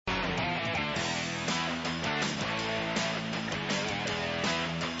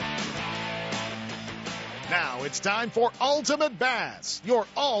Now it's time for Ultimate Bass, your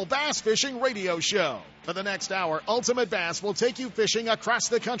all bass fishing radio show. For the next hour, Ultimate Bass will take you fishing across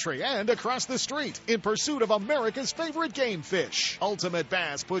the country and across the street in pursuit of America's favorite game fish. Ultimate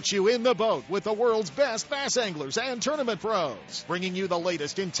Bass puts you in the boat with the world's best bass anglers and tournament pros, bringing you the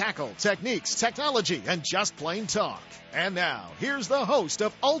latest in tackle, techniques, technology, and just plain talk. And now, here's the host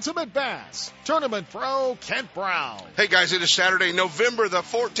of Ultimate Bass, Tournament Pro Kent Brown. Hey guys, it is Saturday, November the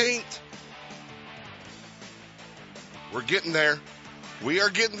 14th. We're getting there. We are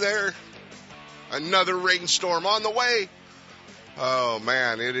getting there. Another rainstorm on the way. Oh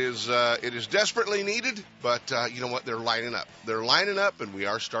man, it is desperately needed, but you know what? They're lining up. They're lining up, and we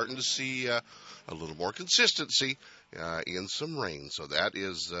are starting to see a little more consistency in some rain. So that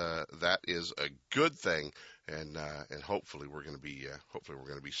is a good thing, and hopefully we're going to be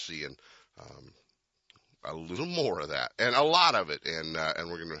seeing a little more of that, and a lot of it, and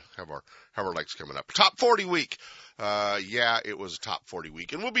we're going to have our legs coming up. Top 40 week. Yeah, it was a top 40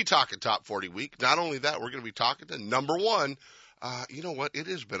 week, and we'll be talking top 40 week. Not only that, we're going to be talking to number one. You know what? It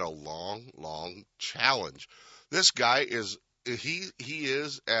has been a long challenge. This guy he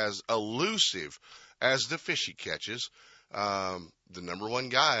is as elusive as the fish he catches. The number one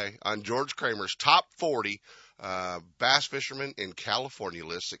guy on George Kramer's top 40 bass fishermen in California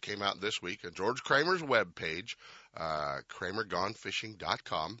list that came out this week on George Kramer's webpage,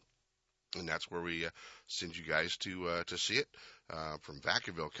 KramerGoneFishing.com. And that's where we send you guys to see it from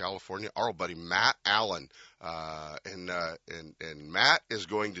Vacaville, California. Our buddy Matt Allen, and Matt is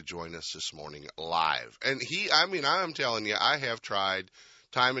going to join us this morning live. And I'm telling you, I have tried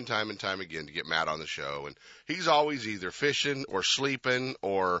time and time again to get Matt on the show, and he's always either fishing or sleeping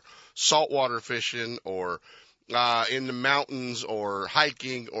or saltwater fishing or in the mountains or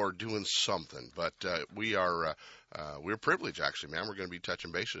hiking or doing something. But we're privileged, actually, man. We're going to be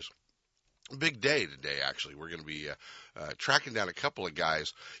touching bases. Big day today, actually. We're going to be tracking down a couple of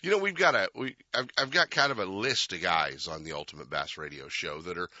guys. You know, I've got kind of a list of guys on the Ultimate Bass Radio Show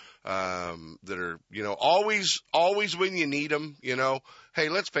that are you know, always when you need them. You know, hey,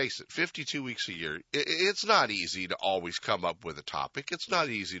 let's face it, 52 weeks a year. It's not easy to always come up with a topic. It's not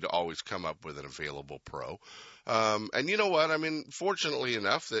easy to always come up with an available pro. And you know what? I mean, fortunately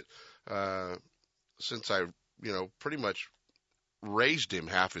enough that since I, you know, pretty much raised him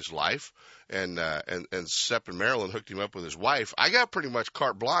half his life, and Sepp and Marilyn hooked him up with his wife, I got pretty much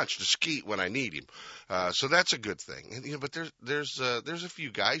carte blanche to skeet when I need him. So that's a good thing. And, you know, but there's a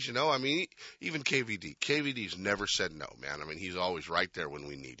few guys, you know, I mean, even KVD. KVD's never said no, man. I mean, he's always right there when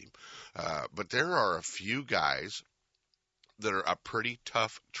we need him. But there are a few guys that are a pretty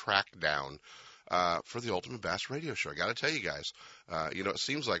tough track down for the Ultimate Bass Radio Show. I got to tell you guys, you know, it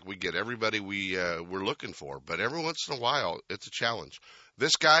seems like we get everybody we're looking for, but every once in a while, it's a challenge.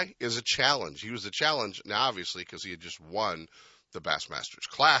 This guy is a challenge. He was a challenge, now obviously, because he had just won the Bassmasters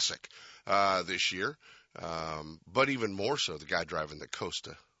Classic this year, but even more so, the guy driving the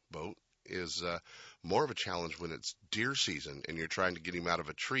Costa boat is more of a challenge when it's deer season and you're trying to get him out of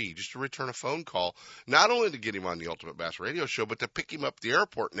a tree just to return a phone call, not only to get him on the Ultimate Bass Radio Show, but to pick him up at the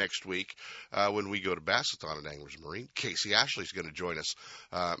airport next week when we go to Bassathon at Anglers Marine. Casey Ashley's going to join us.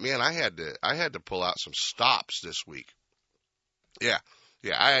 Man, I had to pull out some stops this week. Yeah,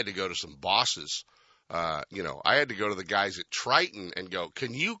 I had to go to some bosses. You know, I had to go to the guys at Triton and go,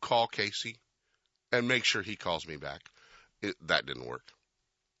 can you call Casey and make sure he calls me back? That didn't work.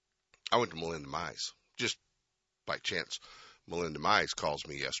 I went to Melinda Mize, just by chance. Melinda Mize calls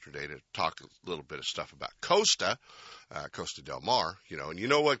me yesterday to talk a little bit of stuff about Costa Del Mar, you know, and you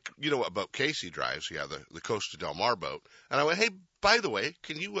know what boat Casey drives? Yeah, the Costa Del Mar boat. And I went, hey, by the way,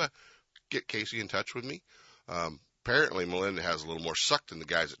 can you get Casey in touch with me? Apparently Melinda has a little more suck than the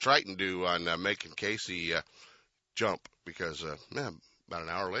guys at Triton do on making Casey jump, because, man, about an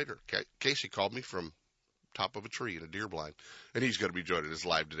hour later, Casey called me from top of a tree in a deer blind, and he's going to be joining us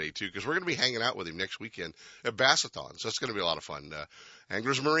live today too, because we're going to be hanging out with him next weekend at Bassathon, so it's going to be a lot of fun.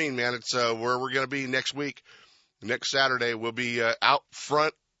 Anglers Marine, man, it's where we're going to be next week. Next Saturday we'll be out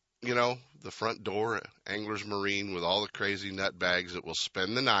front, you know, the front door at Anglers Marine with all the crazy nut bags that will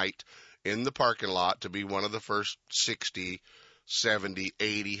spend the night in the parking lot to be one of the first 60, 70,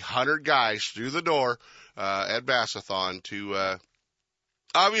 80, 100 guys through the door at Bassathon to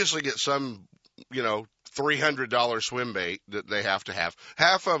obviously get some, you know, $300 swim bait that they have to have.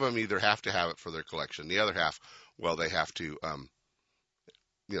 Half of them either have to have it for their collection. The other half, well, they have to,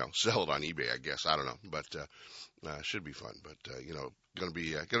 you know, sell it on eBay, I guess. I don't know, but should be fun. But you know, gonna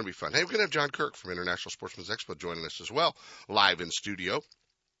be fun. Hey, we're gonna have John Kirk from International Sportsman's Expo joining us as well, live in studio.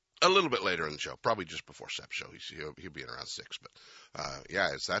 a little bit later in the show, probably just before Sep's show. He'll be in around 6. But yeah,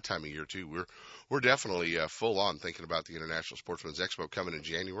 it's that time of year too. We're definitely full on thinking about the International Sportsman's Expo coming in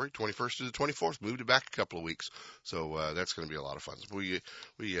January 21st to the 24th. Moved it back a couple of weeks, so that's going to be a lot of fun. We've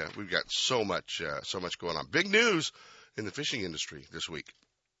got so much going on. Big news in the fishing industry this week.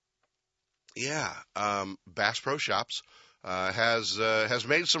 Yeah, Bass Pro Shops has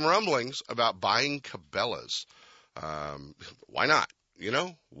made some rumblings about buying Cabela's. Why not?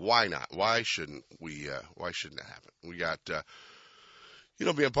 Why not? Why shouldn't that happen? We got,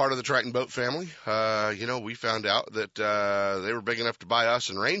 being part of the Triton Boat family, we found out that, they were big enough to buy us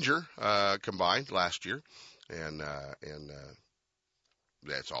and Ranger, combined last year. And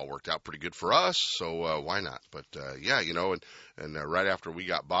that's all worked out pretty good for us. So, why not? But, right after we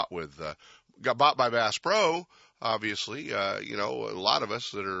got bought by Bass Pro, obviously, a lot of us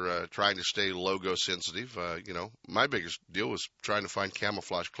that are trying to stay logo sensitive, my biggest deal was trying to find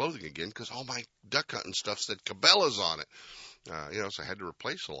camouflage clothing again because all my duck hunting stuff said Cabela's on it. So I had to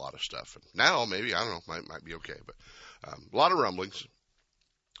replace a lot of stuff. And now maybe, I don't know, might be okay. But a lot of rumblings.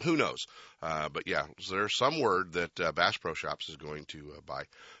 Who knows? But yeah, so there's some word that Bass Pro Shops is going to buy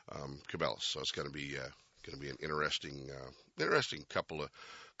Cabela's. So it's going to be an interesting couple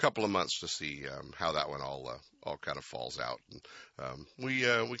of months to see how that one all kind of falls out. And we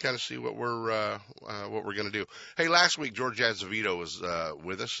kind of see what we're going to do. Hey, last week George Azevedo was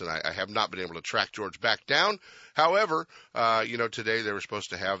with us, and I have not been able to track George back down. However, today they were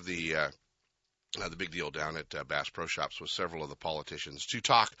supposed to have the big deal down at Bass Pro Shops with several of the politicians to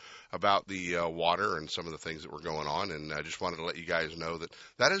talk about the water and some of the things that were going on. And I just wanted to let you guys know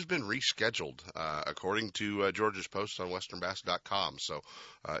that has been rescheduled, according to George's post on westernbass.com. So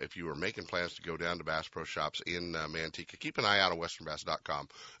if you were making plans to go down to Bass Pro Shops in Manteca, keep an eye out on westernbass.com,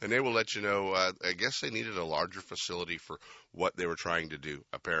 and they will let you know. I guess they needed a larger facility for what they were trying to do,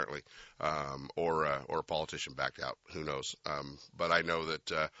 apparently, or a politician backed out. Who knows? But I know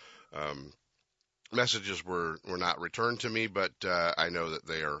that messages were not returned to me, but I know that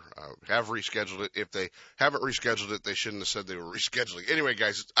they have rescheduled it. If they haven't rescheduled it, they shouldn't have said they were rescheduling. Anyway,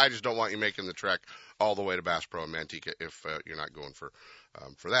 guys, I just don't want you making the trek all the way to Bass Pro in Manteca if you're not going for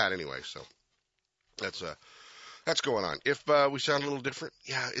that anyway. So that's going on. If we sound a little different,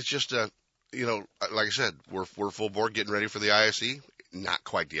 yeah, it's just like I said, we're full board getting ready for the ISE. Not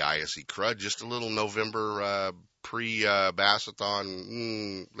quite the ISE crud, just a little November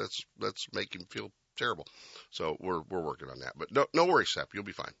pre-Bassathon. Let's make him feel terrible. So we're working on that. But no worries, Sep. You'll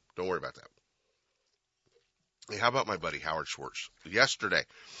be fine. Don't worry about that. Hey, how about my buddy Howard Schwartz? Yesterday,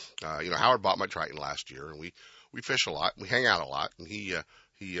 Howard bought my Triton last year, and we fish a lot. We hang out a lot, and he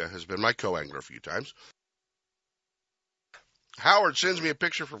has been my co-angler a few times. Howard sends me a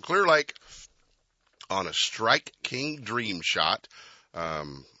picture from Clear Lake on a Strike King Dream Shot. I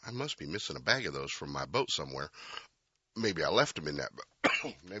must be missing a bag of those from my boat somewhere. Maybe I left them in that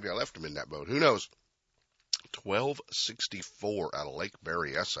boat. Who knows? 1264 out of Lake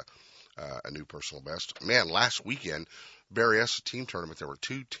Berryessa, a new personal best. Man, last weekend, Berryessa team tournament, there were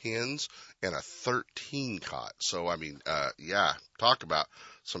 2 10s and a 13 caught. So, I mean, talk about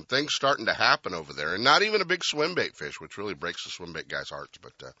some things starting to happen over there. And not even a big swim bait fish, which really breaks the swim bait guys' hearts,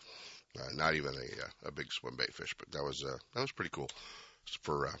 but not even a big swim bait fish. But that was pretty cool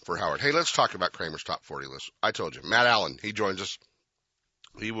for Howard. Hey, let's talk about Kramer's Top 40 list. I told you, Matt Allen, he joins us.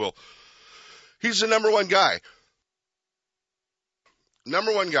 He's the number one guy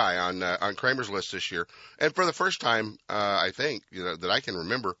on Kramer's list this year. And for the first time, I think, that I can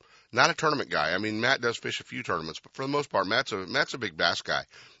remember, not a tournament guy. I mean, Matt does fish a few tournaments, but for the most part, Matt's a big bass guy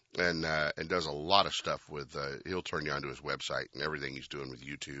and does a lot of stuff with, he'll turn you onto his website and everything he's doing with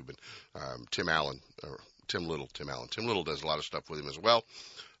YouTube. And, Tim Little does a lot of stuff with him as well.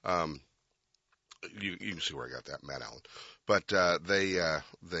 You can see where I got that, Matt Allen. But,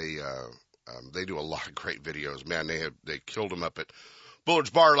 they do a lot of great videos. Man, they killed him up at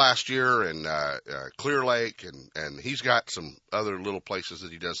Bullard's Bar last year and Clear Lake, and he's got some other little places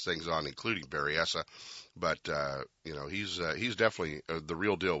that he does things on, including Berryessa. But he's definitely the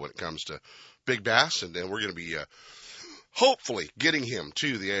real deal when it comes to big bass, and we're going to be hopefully getting him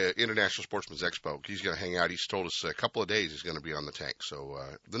to the International Sportsman's Expo. He's going to hang out. He's told us a couple of days he's going to be on the tank. So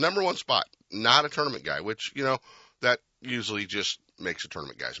the number one spot, not a tournament guy, which that usually just makes the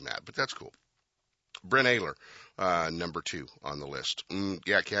tournament guys mad, but that's cool. Brent Ayler, number 2 on the list.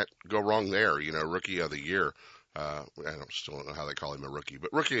 Can't go wrong there. Rookie of the year. Still don't know how they call him a rookie,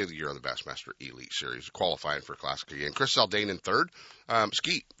 but rookie of the year on the Bassmaster Elite Series, qualifying for a Classic again. Chris Zaldane in 3rd.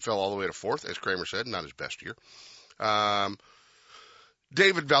 Skeet fell all the way to 4th, as Kramer said, not his best year.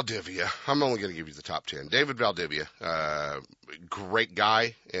 David Valdivia. I'm only going to give you the top 10. David Valdivia, great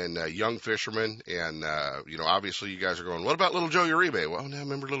guy and young fisherman. And, obviously you guys are going, what about little Joe Uribe? Well, now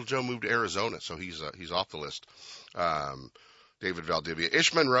remember little Joe moved to Arizona, so he's off the list. David Valdivia.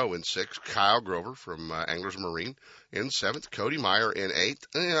 Ish Monroe in 6th. Kyle Grover from Anglers Marine in 7th. Cody Meyer in 8th.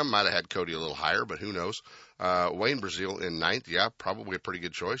 I might have had Cody a little higher, but who knows. Wayne Brazil in 9th. Yeah, probably a pretty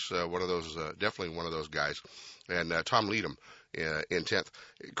good choice. One of those, definitely one of those guys. And Tom Leadham in 10th.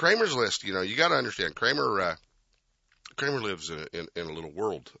 Kramer's list, you got to understand, Kramer lives in a little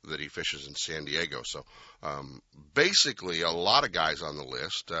world that he fishes in San Diego. So, basically a lot of guys on the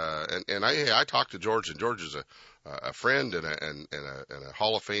list. And I talked to George, and George is a friend and a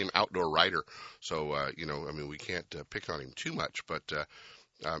Hall of Fame outdoor writer. So, we can't pick on him too much, but,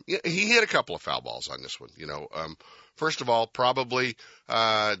 he hit a couple of foul balls on this one. First of all, probably,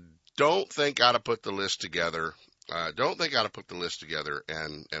 don't think I'd have put the list together. Don't think I'd have put the list together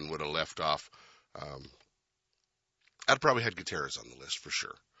and would have left off. I'd probably had Gutierrez on the list for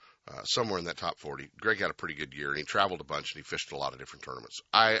sure. Somewhere in that top 40. Greg had a pretty good year, and he traveled a bunch, and he fished a lot of different tournaments.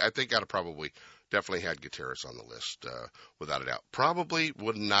 I think I'd have probably definitely had Gutierrez on the list, without a doubt. Probably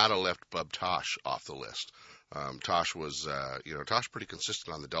would not have left Bub Tosh off the list. Tosh was, Tosh pretty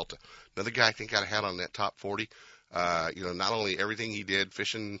consistent on the Delta. Another guy I think I'd have had on that top 40. Not only everything he did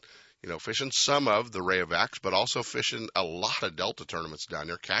fishing some of the Rayovacs, but also fishing a lot of Delta tournaments down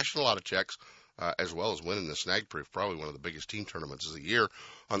there, cashing a lot of checks, as well as winning the Snag Proof, probably one of the biggest team tournaments of the year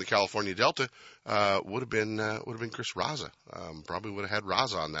on the California Delta, would have been Chris Raza. Probably would have had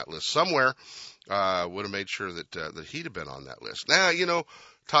Raza on that list somewhere. Would have made sure that he'd have been on that list. Now,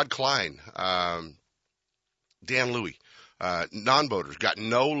 Todd Klein, Dan Louie, non-boaters got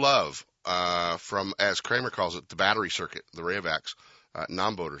no love, from, as Kramer calls it, the battery circuit, the Rayovacs.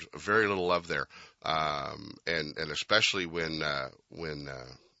 Non-boaters, very little love there. And especially when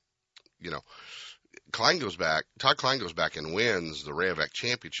Todd Klein goes back and wins the Rayovac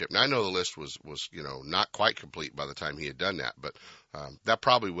championship. Now I know the list was, not quite complete by the time he had done that, but, that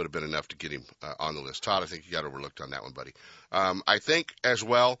probably would have been enough to get him, on the list. Todd, I think you got overlooked on that one, buddy. I think as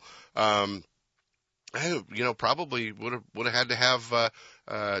well, probably would have had to have,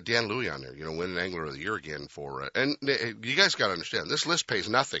 Dan Louie on there, winning Angler of the Year again and you guys got to understand, this list pays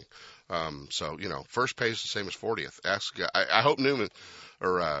nothing. So, first pays the same as 40th. I hope Newman,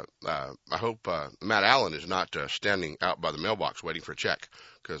 I hope, Matt Allen is not, standing out by the mailbox waiting for a check,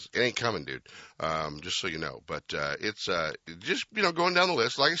 because it ain't coming, dude. Just so you know, but, it's, just, going down the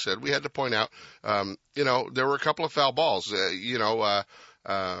list, like I said, we had to point out, there were a couple of foul balls,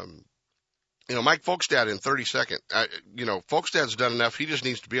 Mike Folkstad in 32nd. Folkstad's done enough. He just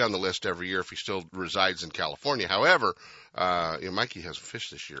needs to be on the list every year if he still resides in California. However, Mikey hasn't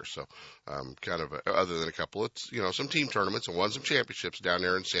fished this year, so other than a couple of, some team tournaments and won some championships down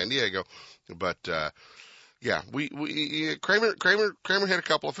there in San Diego. But Kramer hit a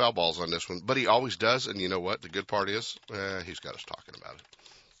couple of foul balls on this one, but he always does. And you know what? The good part is, he's got us talking about it.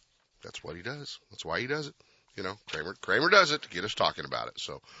 That's what he does. That's why he does it. Kramer does it to get us talking about it.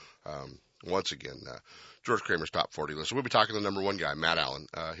 So, once again, George Kramer's top 40 list. So we'll be talking to the number one guy, Matt Allen,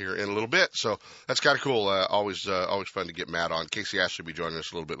 here in a little bit. So that's kind of cool. Always fun to get Matt on. Casey Ashley will be joining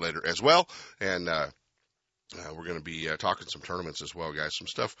us a little bit later as well. And, we're going to be talking some tournaments as well, guys. Some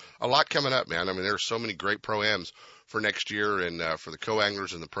stuff, a lot coming up, man. I mean, there's so many great pro-ams for next year, and for the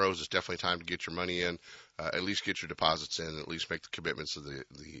co-anglers and the pros, it's definitely time to get your money in, at least get your deposits in, at least make the commitments to the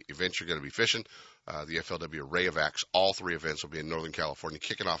events you're going to be fishing. The FLW Rayovacs, all three events will be in Northern California,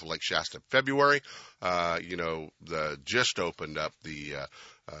 kicking off in Lake Shasta in February. Just opened up the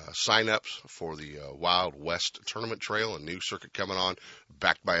sign-ups for the Wild West Tournament Trail, a new circuit coming on,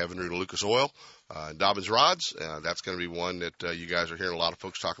 backed by Evinrude and Lucas Oil. Dobbins Rods, that's going to be one that you guys are hearing a lot of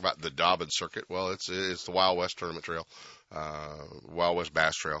folks talk about, the Dobbins Circuit. Well, it's the Wild West Tournament Trail, Wild West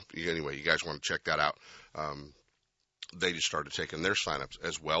Bass Trail. Anyway, you guys want to check that out. They just started taking their signups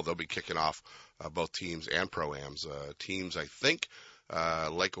as well. They'll be kicking off both teams and pro-ams. Teams, I think,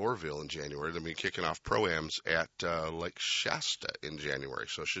 Lake Orville in January. They'll be kicking off pro-ams at Lake Shasta in January.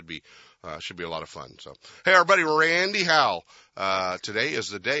 So it should be a lot of fun. So, hey, our buddy Randy Howell, today is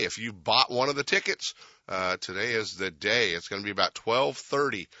the day. If you bought one of the tickets, today is the day. It's going to be about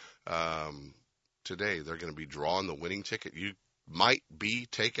 12:30 today. They're going to be drawing the winning ticket. You might be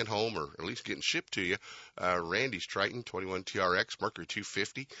taken home, or at least getting shipped to you, Randy's Triton 21 TRX Mercury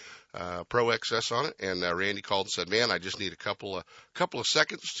 250 Pro XS on it. And Randy called and said, "Man, I just need a couple of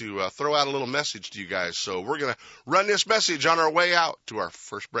seconds to throw out a little message to you guys." So we're gonna run this message on our way out to our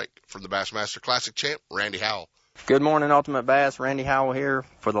first break from the Bassmaster Classic champ, Randy Howell. Good morning, Ultimate Bass. Randy Howell here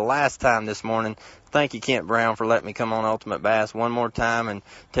for the last time this morning. Thank you, Kent Brown, for letting me come on Ultimate Bass one more time and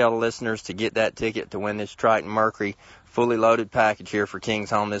tell the listeners to get that ticket to win this Triton Mercury fully loaded package here for King's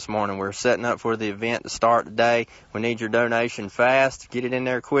Home this morning. We're setting up for the event to start today. We need your donation fast. Get it in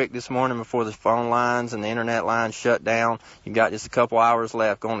there quick this morning before the phone lines and the internet lines shut down. You've got just a couple hours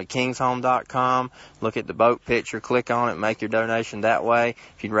left. Go on to kingshome.com, look at the boat picture, click on it, make your donation that way.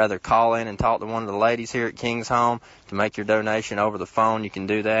 If you'd rather call in and talk to one of the ladies here at King's Home to make your donation over the phone, you can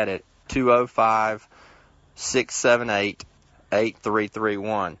do that at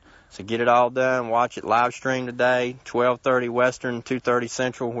 205-678-8331. So get it all done. Watch it live stream today, 12:30 Western, 2:30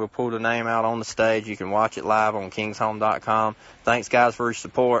 Central. We'll pull the name out on the stage. You can watch it live on kingshome.com. Thanks, guys, for your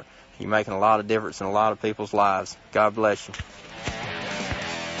support. You're making a lot of difference in a lot of people's lives. God bless you.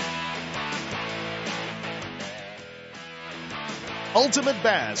 Ultimate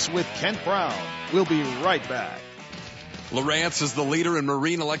Bass with Kent Brown. We'll be right back. Lowrance is the leader in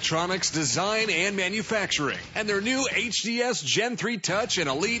marine electronics design and manufacturing, and their new HDS Gen 3 Touch and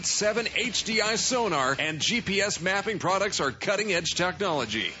Elite 7 HDI sonar and GPS mapping products are cutting-edge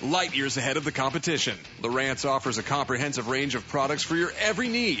technology, light years ahead of the competition. Lowrance offers a comprehensive range of products for your every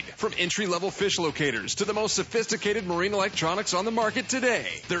need, from entry-level fish locators to the most sophisticated marine electronics on the market today.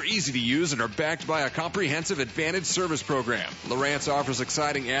 They're easy to use and are backed by a comprehensive advantage service program. Lowrance offers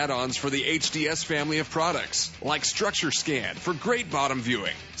exciting add-ons for the HDS family of products, like Structure Scan for great bottom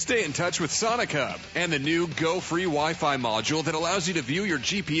viewing. Stay in touch with Sonic Hub and the new Go Free Wi-Fi module that allows you to view your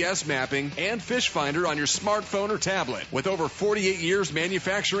GPS mapping and fish finder on your smartphone or tablet. With over 48 years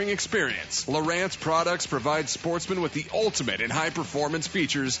manufacturing experience, Lowrance products provide sportsmen with the ultimate in high-performance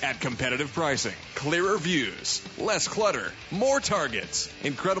features at competitive pricing. Clearer views, less clutter, more targets,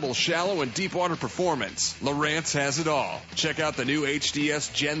 incredible shallow and deep water performance. Lowrance has it all. Check out the new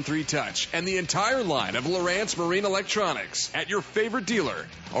HDS Gen 3 Touch and the entire line of Lowrance Marine Electronics at your favorite dealer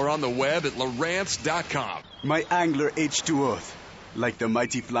or on the web at Lowrance.com. My angler H2O. Like the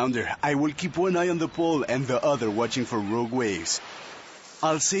mighty flounder, I will keep one eye on the pole and the other watching for rogue waves.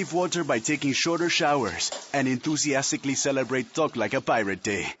 I'll save water by taking shorter showers and enthusiastically celebrate Talk Like a Pirate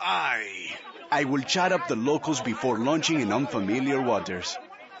Day. I will chat up the locals before launching in unfamiliar waters.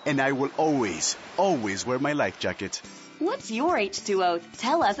 And I will always, always wear my life jacket. What's your H2O?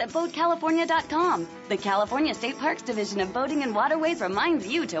 Tell us at BoatCalifornia.com. The California State Parks Division of Boating and Waterways reminds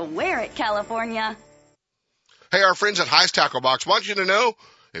you to wear it, California. Hey, our friends at High's Tackle Box want you to know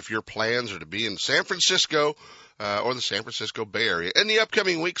if your plans are to be in San Francisco or the San Francisco Bay Area. In the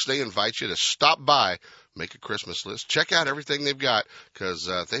upcoming weeks, they invite you to stop by, make a Christmas list, check out everything they've got, because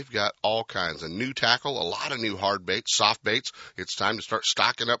they've got all kinds of new tackle, a lot of new hard baits, soft baits. It's time to start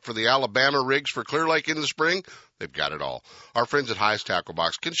stocking up for the Alabama rigs for Clear Lake in the spring. They've got it all. Our friends at High's Tackle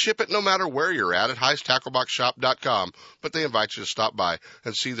Box can ship it no matter where you're at High'sTackleBoxShop.com, but they invite you to stop by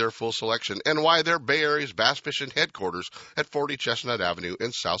and see their full selection and why they're Bay Area's bass fishing headquarters at 40 Chestnut Avenue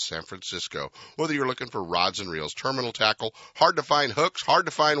in South San Francisco. Whether you're looking for rods and reels, terminal tackle, hard to find hooks, hard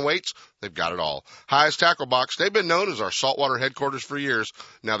to find weights, they've got it all. High's Tackle Box, they've been known as our saltwater headquarters for years.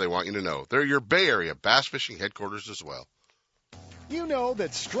 Now they want you to know they're your Bay Area bass fishing headquarters as well. You know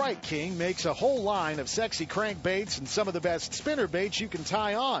that Strike King makes a whole line of sexy crankbaits and some of the best spinner baits you can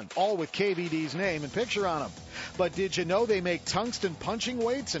tie on, all with KVD's name and picture on them. But did you know they make tungsten punching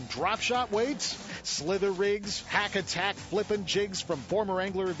weights and drop shot weights? Slither rigs, hack attack flippin' jigs from former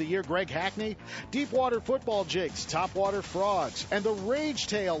Angler of the Year Greg Hackney, deep water football jigs, top water frogs, and the Rage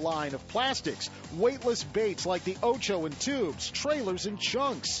Tail line of plastics, weightless baits like the Ocho and tubes, trailers and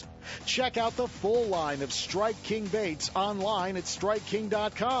chunks. Check out the full line of Strike King baits online at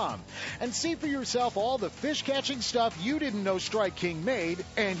StrikeKing.com and see for yourself all the fish-catching stuff you didn't know Strike King made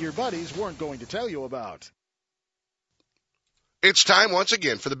and your buddies weren't going to tell you about. It's time once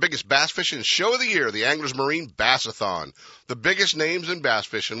again for the biggest bass fishing show of the year, the Anglers Marine Bassathon. The biggest names in bass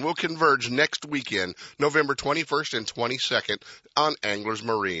fishing will converge next weekend, November 21st and 22nd on Anglers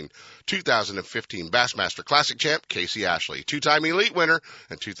Marine. 2015 Bassmaster Classic champ Casey Ashley, two-time elite winner,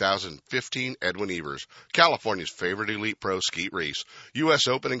 and 2015 Edwin Evers, California's favorite elite pro Skeet Reese, U.S.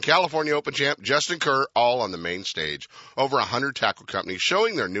 Open and California Open champ Justin Kerr, all on the main stage. Over 100 tackle companies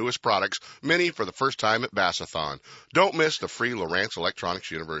showing their newest products, many for the first time at Bassathon. Don't miss the free free Lowrance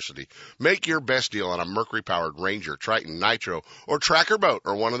Electronics University. Make your best deal on a Mercury-powered Ranger, Triton, Nitro, or Tracker boat,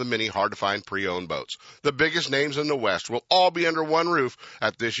 or one of the many hard-to-find pre-owned boats. The biggest names in the West will all be under one roof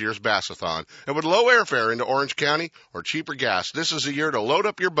at this year's Bassathon. And with low airfare into Orange County or cheaper gas, this is a year to load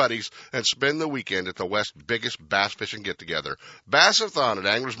up your buddies and spend the weekend at the West's biggest bass fishing get-together. Bassathon at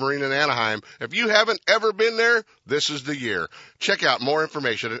Anglers Marine in Anaheim. If you haven't ever been there, this is the year. Check out more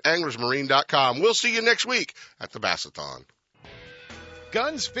information at anglersmarine.com. We'll see you next week at the Bassathon.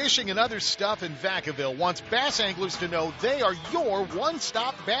 Guns, Fishing, and Other Stuff in Vacaville wants bass anglers to know they are your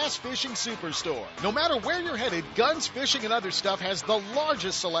one-stop bass fishing superstore. No matter where you're headed, Guns, Fishing, and Other Stuff has the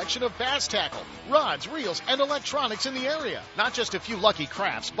largest selection of bass tackle, rods, reels, and electronics in the area. Not just a few lucky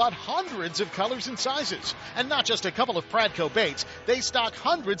crafts, but hundreds of colors and sizes. And not just a couple of Pradco baits, they stock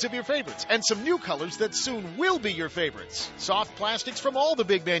hundreds of your favorites and some new colors that soon will be your favorites. Soft plastics from all the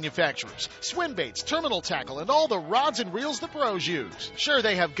big manufacturers, swim baits, terminal tackle, and all the rods and reels the pros use. Sure,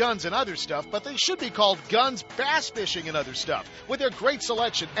 they have guns and other stuff, but they should be called Guns, Bass Fishing, and Other Stuff. With their great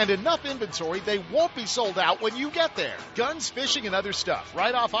selection and enough inventory, they won't be sold out when you get there. Guns, Fishing, and Other Stuff,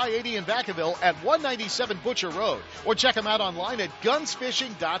 right off I-80 in Vacaville at 197 Butcher Road. Or check them out online at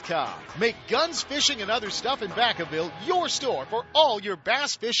gunsfishing.com. Make Guns, Fishing, and Other Stuff in Vacaville your store for all your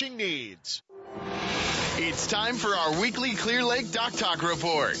bass fishing needs. It's time for our weekly Clear Lake Dock Talk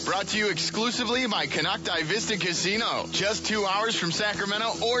Report, brought to you exclusively by Canocti Vista Casino, just 2 hours from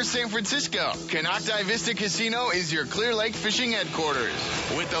Sacramento or San Francisco. Canocti Vista Casino is your Clear Lake fishing headquarters.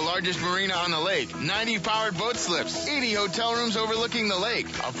 With the largest marina on the lake, 90 powered boat slips, 80 hotel rooms overlooking the lake,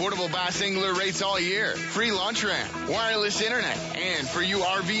 affordable bass angler rates all year, free launch ramp, wireless internet, and for you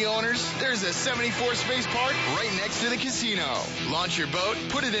RV owners, there's a 74-space park right next to the casino. Launch your boat,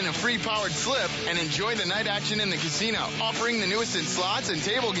 put it in a free powered slip, and enjoy the night action in the casino, offering the newest in slots and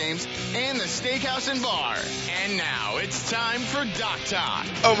table games and the steakhouse and bar. And now it's time for Dock Talk.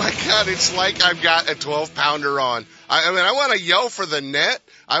 Oh my God, it's like I've got a 12-pounder on. I mean, I want to yell for the net.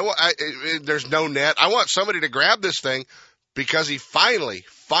 There's no net. I want somebody to grab this thing because he finally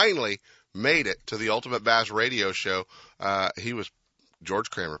made it to the Ultimate Bass Radio Show.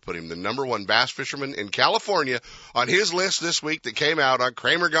 George Kramer put him the number one bass fisherman in California on his list this week that came out on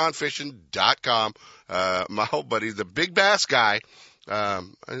KramerGoneFishing.com. My old buddy, the big bass guy, I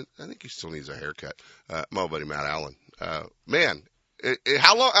think he still needs a haircut. My old buddy Matt Allen. Man,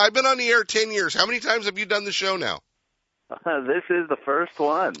 how long? I've been on the air 10 years. How many times have you done the show now? This is the first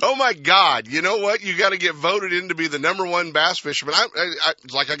one. Oh my God! You know what? You got to get voted in to be the number one bass fisherman.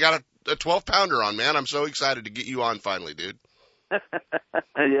 It's like I got a 12-pounder on, man. I'm so excited to get you on finally, dude.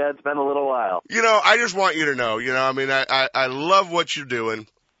 Yeah, it's been a little while. You know, I just want you to know, I mean, I love what you're doing.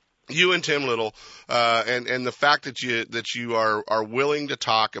 You and Tim Little, and the fact that you are willing to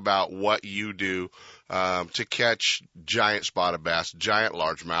talk about what you do, to catch giant spotted bass, giant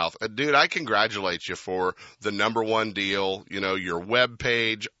largemouth. Dude, I congratulate you for the number one deal, your web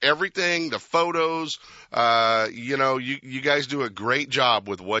page, everything, the photos, you guys do a great job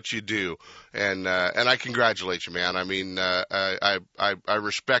with what you do. And I congratulate you, man. I mean, I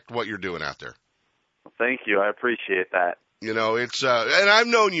respect what you're doing out there. Thank you. I appreciate that. It's, and I've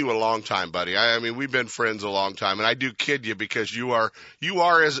known you a long time, buddy. I mean, we've been friends a long time, and I do kid you because you are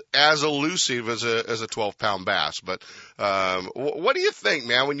as elusive as a 12-pound bass. But, what do you think,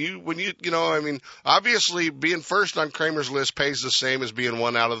 man? When you, I mean, obviously being first on Kramer's list pays the same as being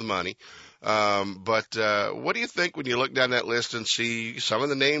one out of the money. But what do you think when you look down that list and see some of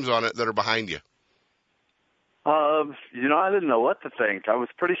the names on it that are behind you? I didn't know what to think. I was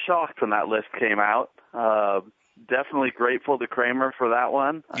pretty shocked when that list came out. Definitely grateful to Kramer for that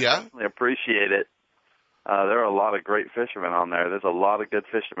one. Yeah. I definitely appreciate it. There are a lot of great fishermen on there. There's a lot of good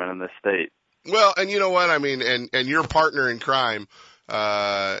fishermen in this state. Well, and you know what? I mean, and your partner in crime, and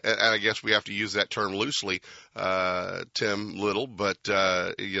I guess we have to use that term loosely, Tim Little, but,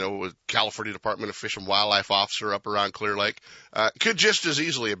 with California Department of Fish and Wildlife officer up around Clear Lake, could just as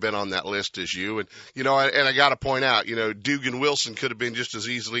easily have been on that list as you. And, and I got to point out, Dugan Wilson could have been just as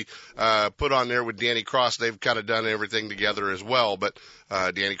easily, put on there with Danny Cross. They've kind of done everything together as well, but,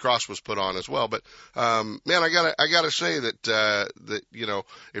 Danny Cross was put on as well. But, man, I gotta say that,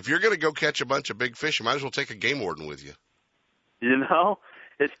 if you're going to go catch a bunch of big fish, you might as well take a game warden with you.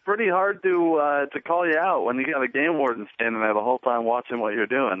 It's pretty hard to call you out when you got a game warden standing there the whole time watching what you're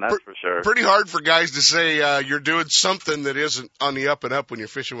doing, that's for sure. Pretty hard for guys to say you're doing something that isn't on the up and up when you're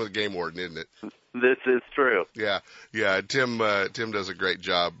fishing with a game warden, isn't it? This is true. Yeah. Tim does a great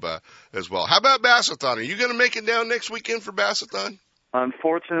job as well. How about Bassathon? Are you going to make it down next weekend for Bassathon?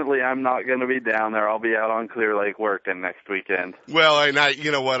 Unfortunately, I'm not going to be down there. I'll be out on Clear Lake working next weekend. Well, and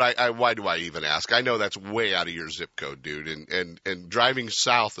you know what? Why do I even ask? I know that's way out of your zip code, dude. And driving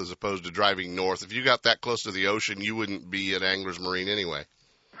south as opposed to driving north. If you got that close to the ocean, you wouldn't be at Anglers Marine anyway.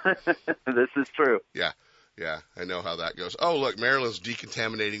 This is true. Yeah, I know how that goes. Oh, look, Marilyn's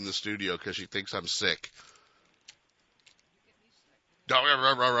decontaminating the studio because she thinks I'm sick.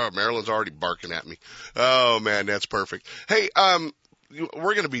 Marilyn's already barking at me. Oh man, that's perfect. Hey,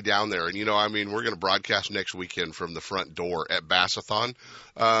 we're going to be down there, and we're going to broadcast next weekend from the front door at Bassathon.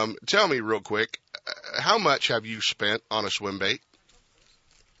 Tell me real quick, how much have you spent on a swim bait?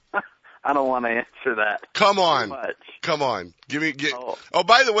 I don't want to answer that. Come on. Too much. Come on. Oh,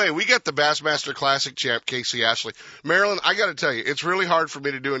 by the way, we got the Bassmaster Classic champ, Casey Ashley. Marilyn, I got to tell you, it's really hard for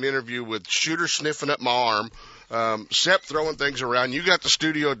me to do an interview with Shooter sniffing up my arm, Sepp throwing things around. You got the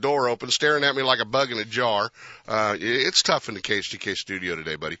studio door open, staring at me like a bug in a jar. It's tough in the KHTK studio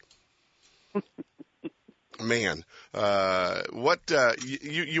today, buddy. Man,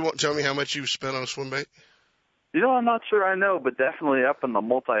 you won't tell me how much you've spent on a swim bait? I'm not sure I know, but definitely up in the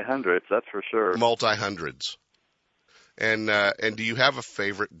multi-hundreds, that's for sure. Multi-hundreds. And do you have a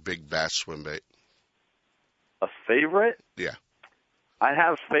favorite big bass swim bait? A favorite? Yeah. I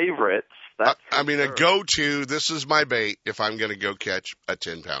have favorites. A go-to, this is my bait if I'm going to go catch a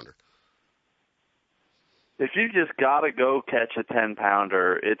 10-pounder. If you just got to go catch a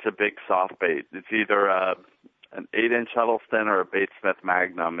 10-pounder, it's a big soft bait. It's either an 8-inch Huddleston or a Batesmith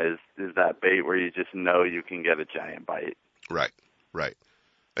Magnum is that bait where you just know you can get a giant bite. Right.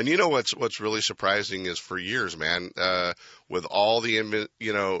 And what's really surprising is for years, man, with all the,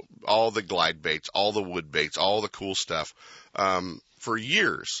 all the glide baits, all the wood baits, all the cool stuff, for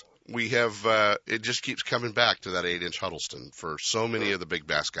years we have, it just keeps coming back to that 8-inch Huddleston for so many of the big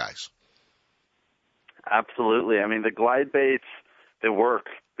bass guys. Absolutely. I mean, the glide baits, they work.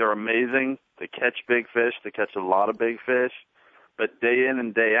 They're amazing. They catch big fish. They catch a lot of big fish. But day in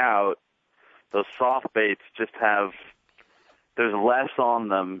and day out, those soft baits just there's less on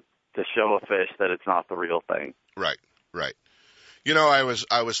them to show a fish that it's not the real thing. Right. I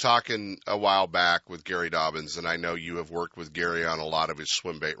was talking a while back with Gary Dobbins, and I know you have worked with Gary on a lot of his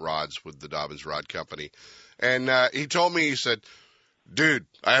swim bait rods with the Dobbins Rod Company. And he told me, he said, dude,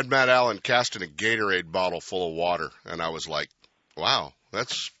 I had Matt Allen casting a Gatorade bottle full of water. And I was like, wow,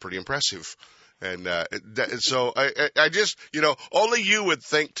 that's pretty impressive. And so I just, only you would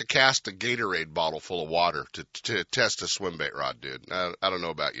think to cast a Gatorade bottle full of water to test a swim bait rod, dude. I don't know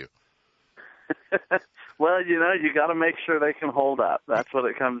about you. Well, you got to make sure they can hold up. That's what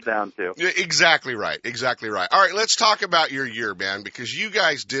it comes down to. Exactly right. All right, let's talk about your year, man, because you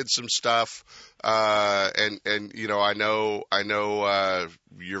guys did some stuff, and I know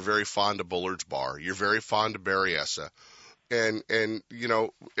you're very fond of Bullard's Bar. You're very fond of Berryessa. And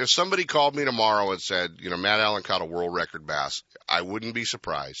if somebody called me tomorrow and said, Matt Allen caught a world record bass, I wouldn't be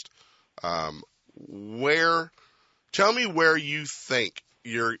surprised. Tell me where you think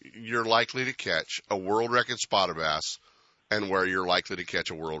you're likely to catch a world record spotted bass and where you're likely to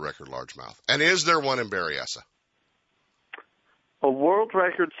catch a world record largemouth. And is there one in Berryessa? A world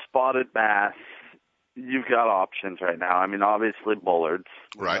record spotted bass, you've got options right now. I mean, obviously Bullards.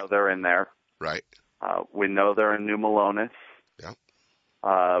 We know they're in there. Right. We know they're in New Melones. Yeah.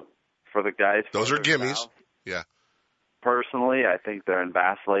 For the guys. Those are gimmies. South, yeah. Personally, I think they're in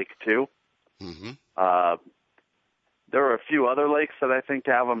Bass Lake too. Mm-hmm. There are a few other lakes that I think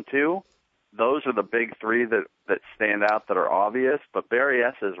have them too. Those are the big three that stand out that are obvious, but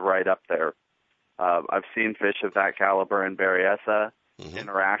Berryessa is right up there. I've seen fish of that caliber in Berryessa,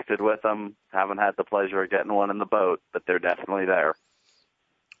 interacted with them, haven't had the pleasure of getting one in the boat, but they're definitely there.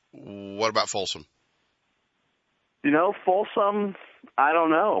 What about Folsom? Folsom, I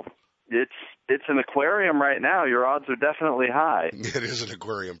don't know. It's an aquarium right now. Your odds are definitely high. It is an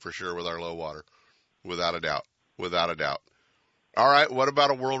aquarium for sure with our low water, without a doubt. All right, what about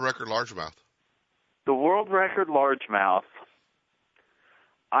a world record largemouth? The world record largemouth,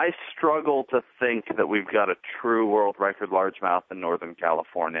 I struggle to think that we've got a true world record largemouth in Northern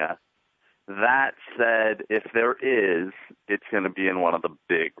California. That said, if there is, it's going to be in one of the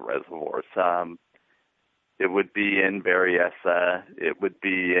big reservoirs. It would be in Berryessa. It would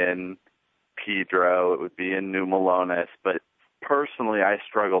be in Pedro. It would be in New Melones. But personally, I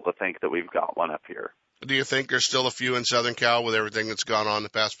struggle to think that we've got one up here. Do you think there's still a few in Southern Cal with everything that's gone on the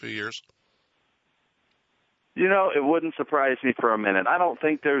past few years? It wouldn't surprise me for a minute. I don't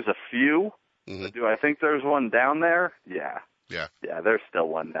think there's a few. Mm-hmm. Do I think there's one down there? Yeah. Yeah, there's still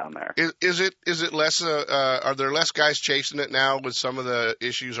one down there. Is it less? Are there less guys chasing it now with some of the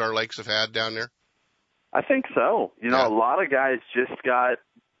issues our lakes have had down there? I think so. You know, Yeah. a lot of guys just got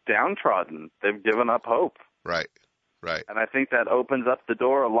downtrodden. They've given up hope. Right. And I think that opens up the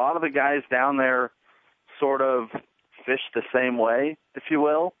door. A lot of the guys down there sort of fish the same way, if you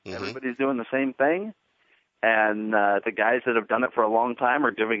will. Mm-hmm. Everybody's doing the same thing. And the guys that have done it for a long time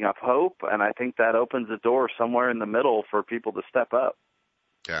are giving up hope. And I think that opens the door somewhere in the middle for people to step up.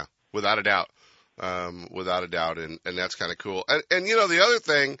 Yeah, without a doubt. Without a doubt. And that's kind of cool. And, you know, the other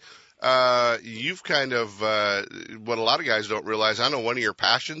thing, you've kind of, what a lot of guys don't realize, I know one of your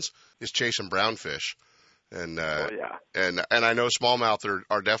passions is chasing brownfish. And, yeah. and I know smallmouth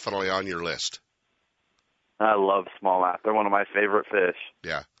are definitely on your list. I love smallmouth. They're one of my favorite fish.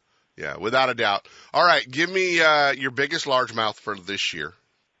 Yeah. Yeah, without a doubt. All right, give me your biggest largemouth for this year,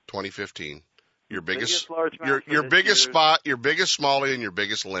 2015. Your biggest largemouth your biggest spot, your biggest smallie, and your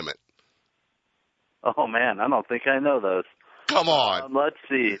biggest limit. Oh man, I don't think I know those. Come on. Let's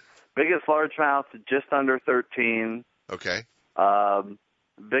see. Biggest largemouth, just under 13. Okay.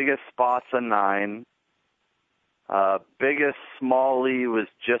 Biggest spot's a 9. Biggest smallie was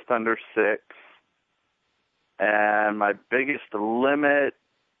just under 6. And my biggest limit,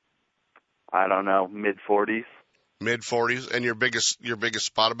 I don't know, mid-40s. Mid-40s. And your biggest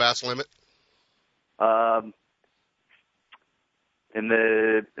spotted bass limit? Let's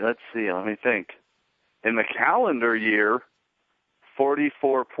see, let me think. In the calendar year,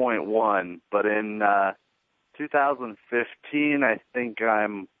 44.1. But in 2015, I think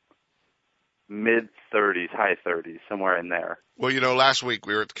I'm mid-30s, high 30s, somewhere in there. Well, you know, last week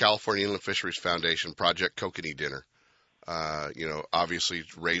we were at the California Inland Fisheries Foundation Project Kokanee Dinner. You know, obviously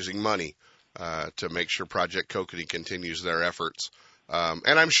raising money to make sure Project Kokanee continues their efforts.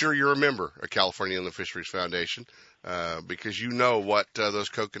 And I'm sure you're a member of California Inland Fisheries Foundation because you know what those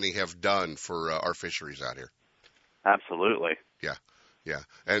kokanee have done for our fisheries out here. Absolutely. Yeah, yeah.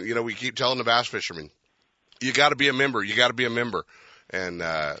 And, you know, we keep telling the bass fishermen, you got to be a member. You got to be a member. And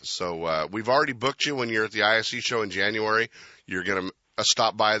so we've already booked you when you're at the ISC show in January. You're going to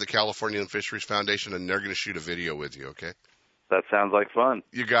stop by the California Inland Fisheries Foundation, and they're going to shoot a video with you, okay? That sounds like fun.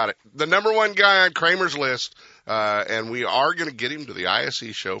 You got it. The number one guy on Kramer's list, and we are going to get him to the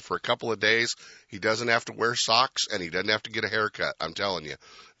ISC show for a couple of days. He doesn't have to wear socks, and he doesn't have to get a haircut. I'm telling you,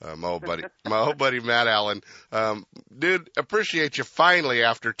 my old buddy Matt Allen. Dude, appreciate you finally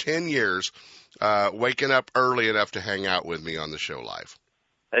after 10 years waking up early enough to hang out with me on the show live.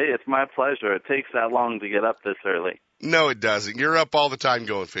 Hey, it's my pleasure. It takes that long to get up this early. No, it doesn't. You're up all the time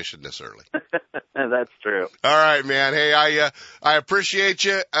going fishing this early. That's true. All right, man. Hey, I appreciate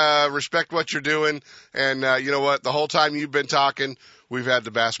you. Respect what you're doing. And, you know what? The whole time you've been talking, we've had the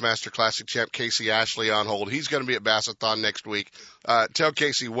Bassmaster Classic champ, Casey Ashley, on hold. He's going to be at Bassathon next week. Tell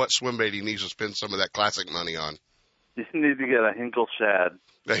Casey what swim bait he needs to spend some of that classic money on. You need to get a Hinkle shad.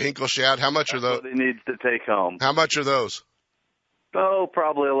 The Hinkle shad? How much are those? What he needs to take home. How much are those? Oh,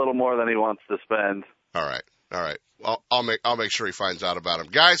 probably a little more than he wants to spend. All right. I'll make sure he finds out about them.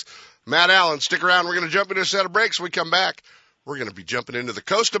 Guys, Matt Allen, stick around. We're going to jump into a set of breaks. When we come back, we're going to be jumping into the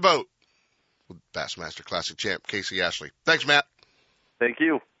Costa boat with Bassmaster Classic champ Casey Ashley. Thanks, Matt. Thank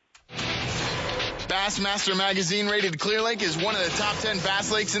you. Bassmaster Magazine rated Clear Lake is one of the top 10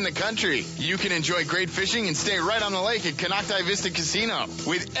 bass lakes in the country. You can enjoy great fishing and stay right on the lake at Canocti Vista Casino.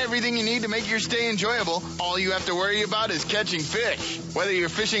 With everything you need to make your stay enjoyable, all you have to worry about is catching fish. Whether you're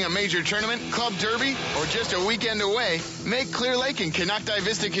fishing a major tournament, club derby, or just a weekend away, make Clear Lake and Canocti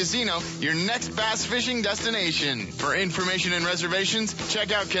Vista Casino your next bass fishing destination. For information and reservations,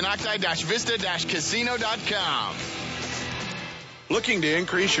 check out canocti-vista-casino.com. Looking to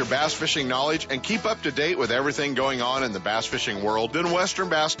increase your bass fishing knowledge and keep up to date with everything going on in the bass fishing world? Then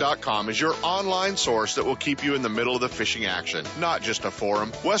westernbass.com is your online source that will keep you in the middle of the fishing action, not just a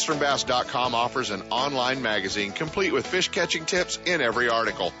forum. Westernbass.com offers an online magazine complete with fish catching tips in every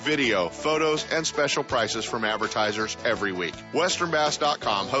article, video, photos, and special prices from advertisers every week.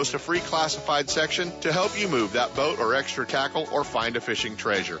 Westernbass.com hosts a free classified section to help you move that boat or extra tackle or find a fishing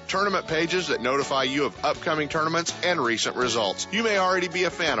treasure. Tournament pages that notify you of upcoming tournaments and recent results. You may already be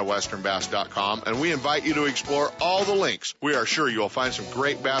a fan of westernbass.com, and we invite you to explore all the links. We are sure you'll find some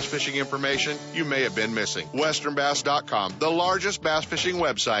great bass fishing information you may have been missing. westernbass.com, the largest bass fishing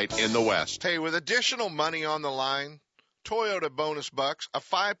website in the West. Hey, with additional money on the line, Toyota bonus bucks, a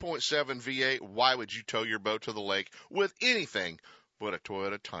 5.7 V8, why would you tow your boat to the lake with anything but a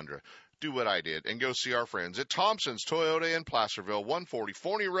Toyota Tundra? Do what I did and go see our friends at Thompson's Toyota in Placerville, 140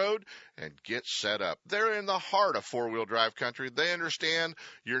 Forney Road, and get set up. They're in the heart of four-wheel drive country. They understand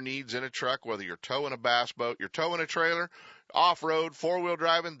your needs in a truck, whether you're towing a bass boat, you're towing a trailer, off-road, four-wheel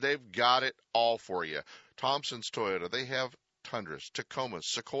driving, they've got it all for you. Thompson's Toyota, they have Tundras, Tacomas,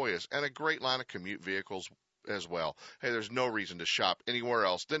 Sequoias, and a great line of commute vehicles as well. Hey, there's no reason to shop anywhere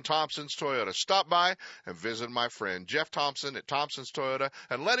else than Thompson's Toyota. Stop by and visit my friend Jeff Thompson at Thompson's Toyota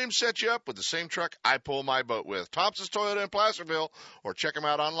and let him set you up with the same truck I pull my boat with. Thompson's Toyota in Placerville, or check them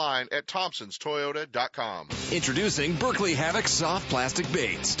out online at thompsonstoyota.com. Introducing Berkley Havoc Soft Plastic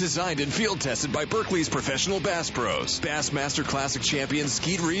Baits, designed and field tested by Berkley's professional bass pros. Bassmaster Classic champions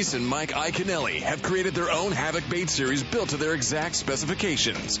Skeet Reese and Mike Iaconelli have created their own Havoc bait series built to their exact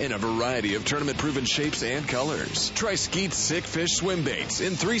specifications in a variety of tournament-proven shapes and colors. Try Skeet's Sick Fish swim baits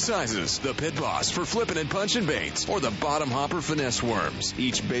in 3 sizes: the Pit Boss for flipping and punching baits, or the Bottom Hopper finesse worms,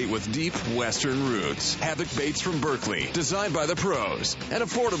 each bait with deep western roots. Havoc baits from Berkley, designed by the pros, and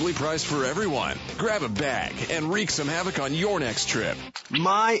affordably priced for everyone. Grab a bag and wreak some havoc on your next trip.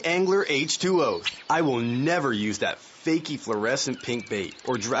 My Angler H2O. I will never use that fakey fluorescent pink bait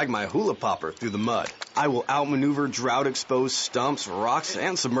or drag my hula popper through the mud. I will outmaneuver drought-exposed stumps, rocks,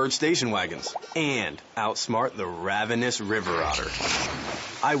 and submerged station wagons, and outsmart the ravenous river otter.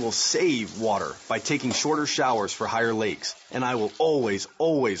 I will save water by taking shorter showers for higher lakes, and I will always,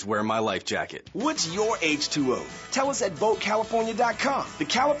 always wear my life jacket. What's your H2O? Tell us at BoatCalifornia.com. The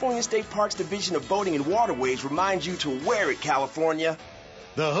California State Parks Division of Boating and Waterways reminds you to wear it, California.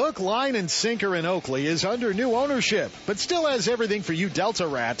 The Hook, Line, and Sinker in Oakley is under new ownership, but still has everything for you Delta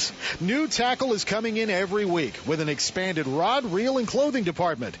rats. New tackle is coming in every week with an expanded rod, reel, and clothing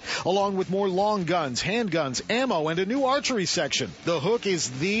department, along with more long guns, handguns, ammo, and a new archery section. The Hook is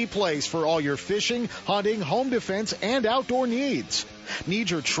the place for all your fishing, hunting, home defense, and outdoor needs. Need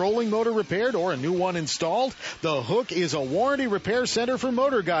your trolling motor repaired or a new one installed? The Hook is a warranty repair center for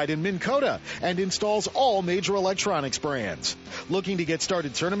Motor Guide in Minn Kota and installs all major electronics brands. Looking to get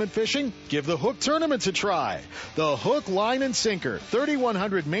started tournament fishing? Give the Hook Tournaments a try. The Hook, Line, and Sinker,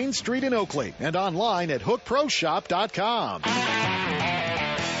 3100 Main Street in Oakley, and online at hookproshop.com.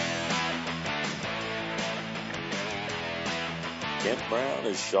 Kent Brown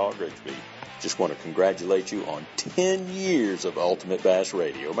is Shaw Grigsby. Just want to congratulate you on 10 years of Ultimate Bass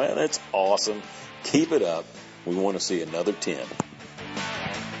Radio. Man, that's awesome. Keep it up. We want to see another 10.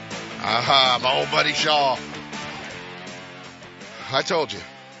 My old buddy Shaw. I told you.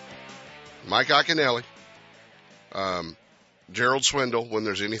 Mike Iaconelli, Gerald Swindle, when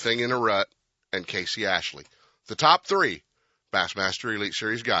there's anything in a rut, and Casey Ashley. The top 3 Bassmaster Elite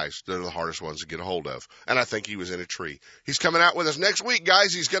Series guys that are the hardest ones to get a hold of. And I think he was in a tree. He's coming out with us next week,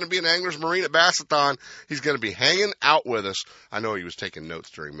 guys. He's going to be in Anglers Marine at Bassathon. He's going to be hanging out with us. I know he was taking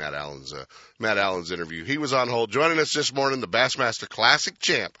notes during Matt Allen's interview. He was on hold. Joining us this morning, the Bassmaster Classic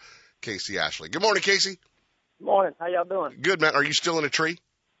champ, Casey Ashley. Good morning, Casey. Morning. How y'all doing? Good, Matt. Are you still in a tree?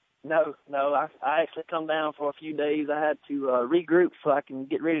 No. I actually come down for a few days. I had to regroup so I can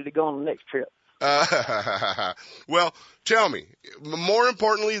get ready to go on the next trip. Well, tell me, more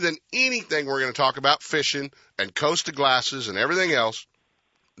importantly than anything, we're going to talk about fishing and Costa glasses and everything else.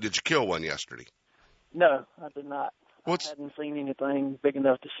 Did you kill one yesterday? No, I did not. I hadn't seen anything big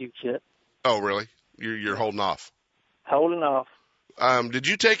enough to shoot yet. Oh, really? You're holding off? Holding off. Did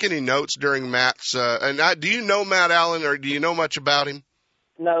you take any notes during Matt's, do you know Matt Allen, or do you know much about him?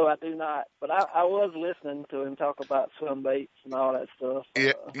 No, I do not. But I was listening to him talk about swim baits and all that stuff.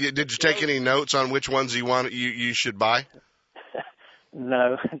 Yeah. Did you take any notes on which ones you should buy?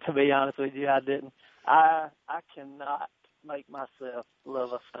 No, to be honest with you, I didn't. I cannot make myself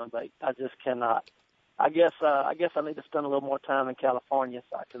love a swim bait. I just cannot. I guess I need to spend a little more time in California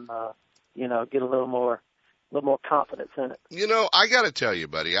so I can get a little more confidence in it. You know, I got to tell you,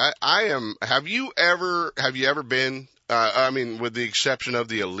 buddy, I am. Have you ever been? With the exception of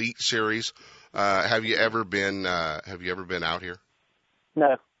the Elite Series, have you ever been out here?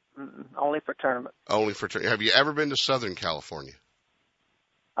 No, only for tournament. Have you ever been to Southern California?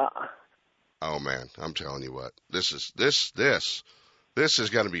 Uh-uh. Oh man, I'm telling you what, this is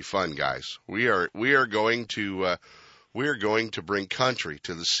going to be fun, guys. We are going to bring country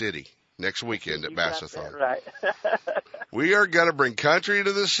to the city next weekend at Bassathon. Right. We are going to bring country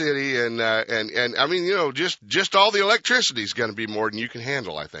to the city, and I mean, just all the electricity is going to be more than you can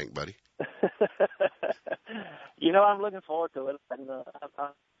handle, I think, buddy. I'm looking forward to it. And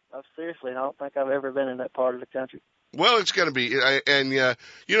seriously, I don't think I've ever been in that part of the country. Well, it's going to be, and the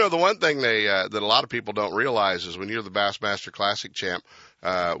one thing that a lot of people don't realize is when you're the Bassmaster Classic champ,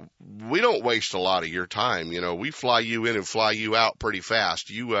 we don't waste a lot of your time. We fly you in and fly you out pretty fast.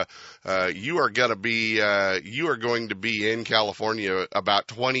 You are going to be in California about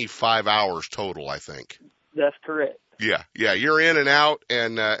 25 hours total, I think. That's correct. Yeah, you're in and out,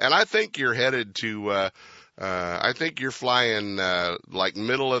 and I think you're headed to I think you're flying like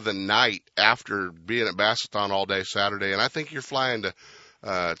middle of the night after being at Bassathon all day Saturday, and I think you're flying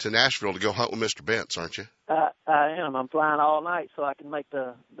to Nashville to go hunt with Mr. Bentz, aren't you? I am. I'm flying all night so I can make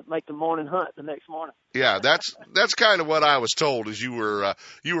the morning hunt the next morning. Yeah, that's kind of what I was told. Is you were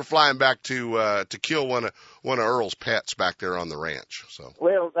flying back to kill one of Earl's pets back there on the ranch. So.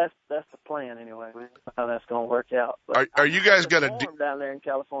 Well, that's the plan anyway. We don't know how that's going to work out. But are you guys going to warm down there in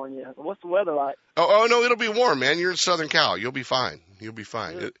California? What's the weather like? Oh no, it'll be warm, man. You're in Southern Cal. You'll be fine. You'll be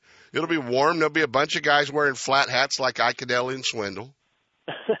fine. It'll be warm. There'll be a bunch of guys wearing flat hats like Icadelli and Swindle.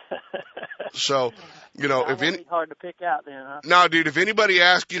 So, if any hard to pick out then, huh? No, dude, if anybody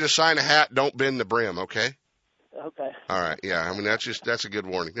asks you to sign a hat, don't bend the brim, okay? Okay. All right. Yeah. I mean, that's a good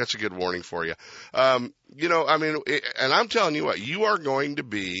warning. That's a good warning for you. And I'm telling you what, you are going to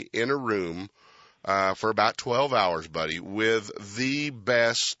be in a room, for about 12 hours, buddy, with the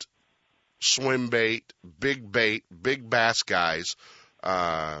best swim bait, big bass guys,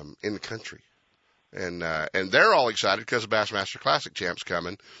 in the country. And they're all excited because the Bassmaster Classic Champ's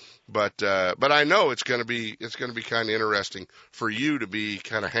coming. But I know it's going to be kind of interesting for you to be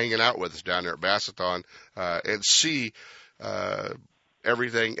kind of hanging out with us down there at Bassathon, and see,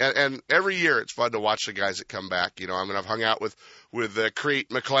 everything. And every year it's fun to watch the guys that come back. I've hung out with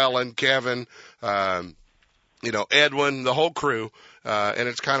Crete, McClellan, Kevin, Edwin, the whole crew. And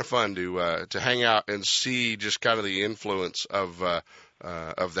it's kind of fun to hang out and see just kind of the influence of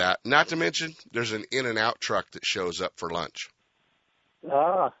that. Not to mention there's an In-N-Out truck that shows up for lunch.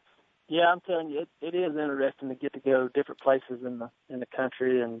 Yeah, I'm telling you, it is interesting to get to go different places in the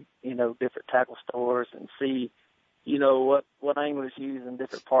country and, different tackle stores and see, what anglers use in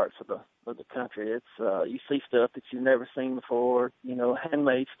different parts of the country. It's, you see stuff that you've never seen before,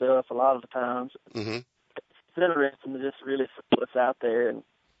 handmade stuff a lot of the times. Mm-hmm. It's interesting to just really see what's out there. And,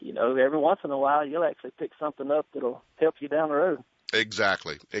 every once in a while you'll actually pick something up that'll help you down the road.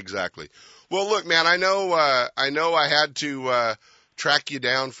 Exactly. Well, look, man, I know I had to, track you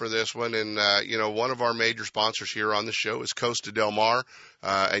down for this one, and one of our major sponsors here on the show is Costa Del Mar,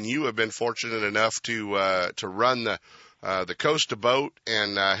 and you have been fortunate enough to run the Costa boat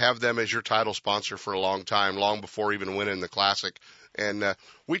and have them as your title sponsor for a long time, long before even winning the Classic. And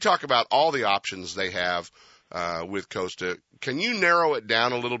we talk about all the options they have with Costa. Can you narrow it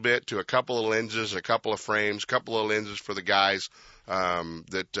down a little bit to a couple of lenses, a couple of frames, a couple of lenses for the guys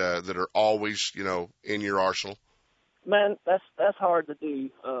that are always in your arsenal? Man, that's hard to do,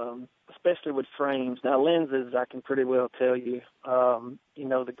 especially with frames. Now, lenses, I can pretty well tell you,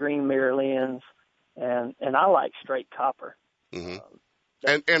 the green mirror lens, and I like straight copper.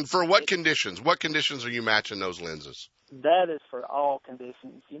 Mm-hmm. And for what conditions? What conditions are you matching those lenses? That is for all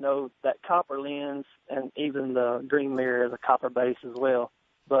conditions. That copper lens and even the green mirror is a copper base as well.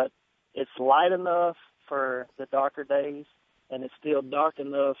 But it's light enough for the darker days, and it's still dark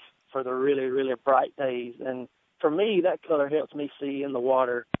enough for the really, really bright days. And for me, that color helps me see in the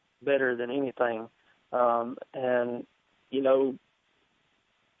water better than anything. And,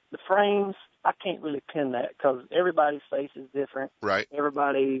 the frames, I can't really pin that because everybody's face is different. Right.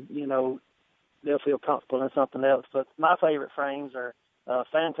 Everybody, they'll feel comfortable in something else. But my favorite frames are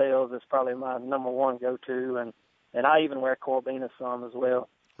Fantails is probably my number one go-to, and I even wear Corbinas some as well.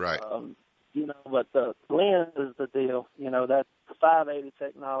 Right. But the lens is the deal. That 580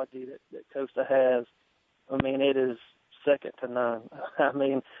 technology that Costa has, it is second to none.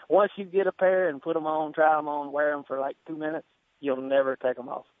 Once you get a pair and put them on, try them on, wear them for like 2 minutes, you'll never take them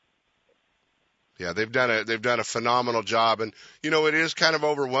off. Yeah, they've done a phenomenal job, and it is kind of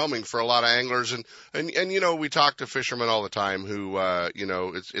overwhelming for a lot of anglers, and we talk to fishermen all the time who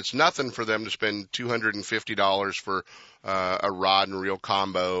it's nothing for them to spend $250 for a rod and reel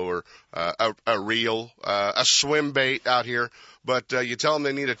combo or a reel, a swim bait out here, but you tell them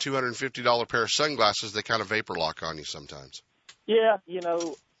they need a $250 pair of sunglasses, they kind of vapor lock on you sometimes. Yeah,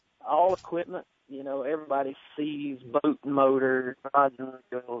 all equipment, everybody sees boat and motor, rods and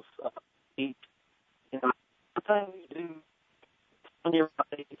reels, each. The thing you do on your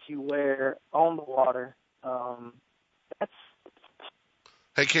body that you wear on the water, that's...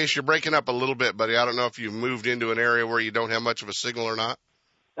 Hey, Case, you're breaking up a little bit, buddy. I don't know if you've moved into an area where you don't have much of a signal or not.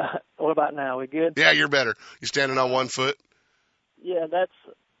 What about now? We good? Yeah, you're better. You standing on one foot? Yeah, that's...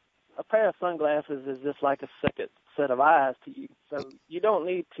 A pair of sunglasses is just like a second set of eyes to you. So you don't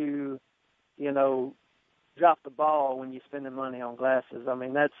need to, drop the ball when you're spending money on glasses.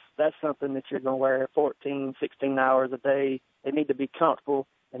 That's something that you're going to wear 14, 16 hours a day. They need to be comfortable,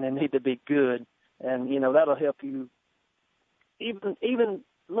 and they need to be good. And, that'll help you even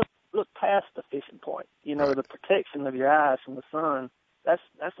look past the fishing point. The protection of your eyes from the sun,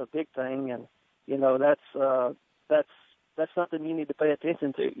 that's a big thing. And, that's something you need to pay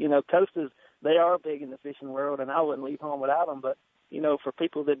attention to. Coasters, they are big in the fishing world, and I wouldn't leave home without them. But, for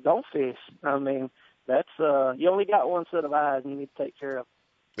people that don't fish, that's you only got one set of eyes, and you need to take care of.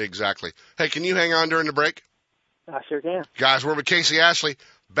 Exactly. Hey, can you hang on during the break? I sure can. Guys, we're with Casey Ashley,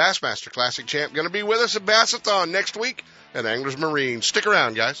 Bassmaster Classic champ, going to be with us at Bassathon next week at Anglers Marine. Stick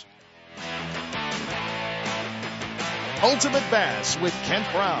around, guys. Ultimate Bass with Kent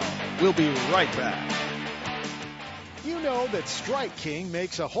Brown. We'll be right back. You know that Strike King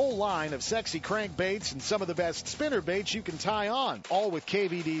makes a whole line of sexy crankbaits and some of the best spinner baits you can tie on, all with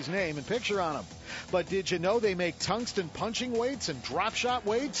KVD's name and picture on them. But did you know they make tungsten punching weights and drop shot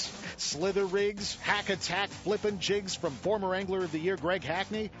weights? Slither rigs, hack attack flippin' jigs from former Angler of the Year Greg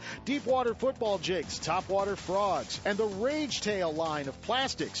Hackney, deep water football jigs, topwater frogs, and the Rage Tail line of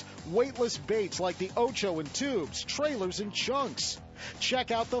plastics, weightless baits like the Ocho and tubes, trailers and chunks. Check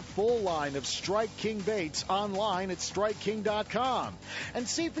out the full line of Strike King baits online at StrikeKing.com and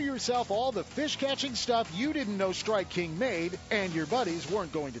see for yourself all the fish-catching stuff you didn't know Strike King made and your buddies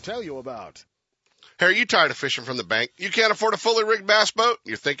weren't going to tell you about. Hey, are you tired of fishing from the bank? You can't afford a fully rigged bass boat?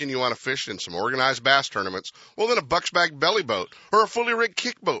 You're thinking you want to fish in some organized bass tournaments? Well, then a Bucksbag belly boat or a fully rigged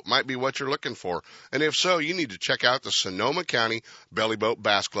kick boat might be what you're looking for. And if so, you need to check out the Sonoma County Belly Boat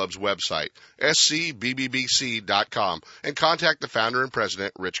Bass Club's website, scbbbbc.com, and contact the founder and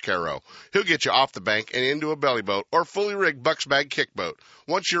president, Rich Caro. He'll get you off the bank and into a belly boat or fully rigged Bucksbag kick boat.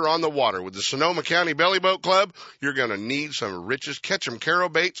 Once you're on the water with the Sonoma County Belly Boat Club, you're going to need some of Rich's Ketchum Caro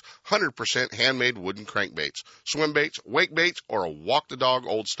baits, 100% handmade wooden crankbaits, swim baits, wake baits, or a walk-the-dog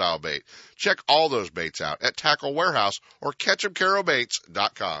old-style bait. Check all those baits out at Tackle Warehouse or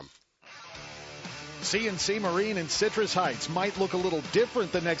KetchumCaroBaits.com. C&C Marine in Citrus Heights might look a little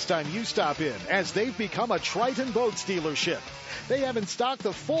different the next time you stop in, as they've become a Triton Boats dealership. They have in stock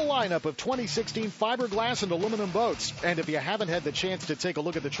the full lineup of 2016 fiberglass and aluminum boats. And if you haven't had the chance to take a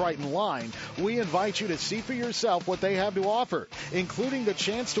look at the Triton line, we invite you to see for yourself what they have to offer, including the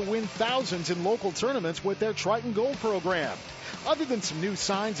chance to win thousands in local tournaments with their Triton Gold program. Other than some new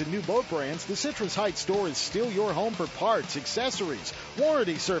signs and new boat brands, the Citrus Heights store is still your home for parts, accessories,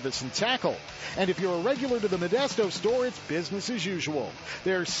 warranty service, and tackle. And if you're a regular to the Modesto store, it's business as usual.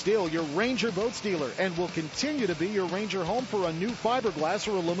 They're still your Ranger Boats dealer and will continue to be your Ranger home for a new fiberglass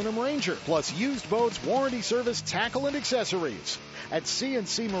or aluminum Ranger, plus used boats, warranty service, tackle, and accessories. At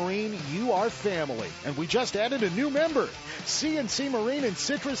C&C Marine, you are family, and we just added a new member. C&C Marine in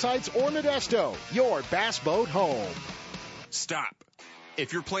Citrus Heights or Modesto, your bass boat home. Stop.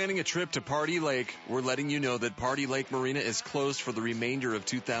 If you're planning a trip to Party Lake, we're letting you know that Party Lake Marina is closed for the remainder of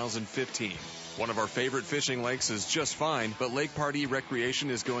 2015. One of our favorite fishing lakes is just fine, but Lake Party Recreation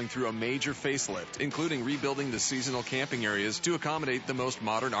is going through a major facelift, including rebuilding the seasonal camping areas to accommodate the most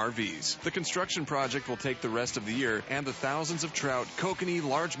modern RVs. The construction project will take the rest of the year, and the thousands of trout, kokanee,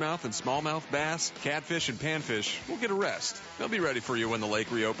 largemouth, and smallmouth bass, catfish, and panfish will get a rest. They'll be ready for you when the lake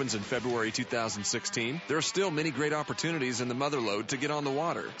reopens in February 2016. There are still many great opportunities in the Motherlode to get on the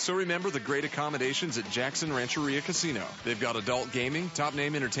water, so remember the great accommodations at Jackson Rancheria Casino. They've got adult gaming,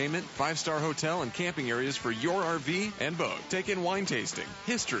 top-name entertainment, 5-star hotel, and camping areas for your RV and boat. Take in wine tasting,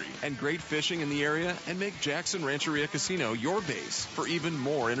 history, and great fishing in the area, and make Jackson Rancheria Casino your base for even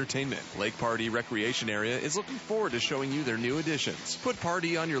more entertainment. Lake Party Recreation Area is looking forward to showing you their new additions. Put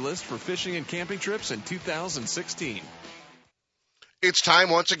Party on your list for fishing and camping trips in 2016. It's time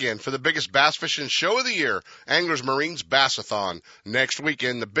once again for the biggest bass fishing show of the year, Anglers Marine's Bassathon. Next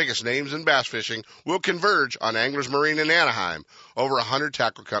weekend, the biggest names in bass fishing will converge on Anglers Marine in Anaheim. Over 100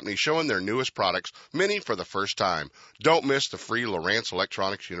 tackle companies showing their newest products, many for the first time. Don't miss the free Lowrance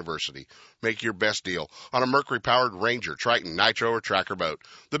Electronics University. Make your best deal on a Mercury-powered Ranger, Triton, Nitro, or Tracker boat.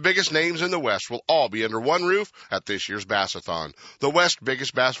 The biggest names in the West will all be under one roof at this year's Bassathon. The West's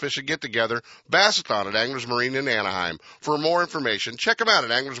biggest bass fishing get-together, Bassathon at Anglers Marine in Anaheim. For more information, check them out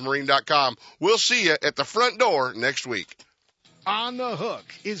at anglersmarine.com. We'll see you at the front door next week. On the Hook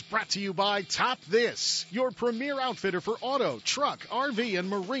is brought to you by Top This, your premier outfitter for auto, truck, RV, and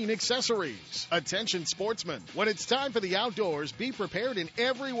marine accessories. Attention sportsmen, when it's time for the outdoors, be prepared in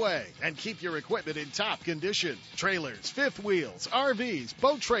every way and keep your equipment in top condition. Trailers, fifth wheels, RVs,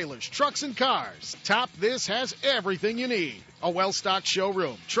 boat trailers, trucks, and cars. Top This has everything you need. A well-stocked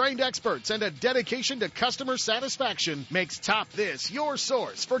showroom, trained experts, and a dedication to customer satisfaction makes Top This your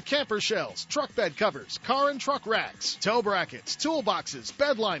source for camper shells, truck bed covers, car and truck racks, tow brackets, toolboxes,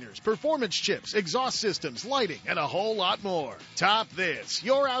 bed liners, performance chips, exhaust systems, lighting, and a whole lot more. Top This,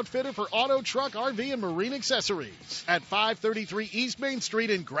 your outfitter for auto, truck, RV, and marine accessories at 533 East Main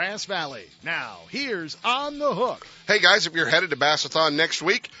Street in Grass Valley. Now, here's On the Hook. Hey, guys, if you're headed to Bassathon next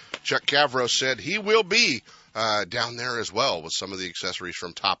week, Chuck Cavro said he will be down there as well with some of the accessories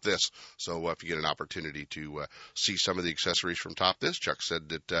from Top This. So if you get an opportunity to see some of the accessories from Top This, Chuck said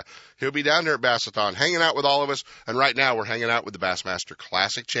that he'll be down there at Bassathon hanging out with all of us. And right now we're hanging out with the Bassmaster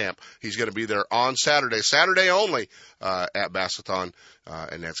Classic champ. He's going to be there on Saturday only at Bassathon.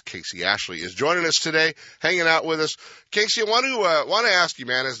 And that's Casey Ashley is joining us today, hanging out with us. Casey, I want to ask you,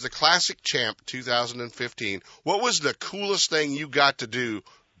 man, as the Classic champ 2015, what was the coolest thing you got to do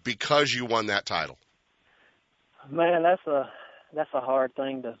because you won that title? Man, that's a hard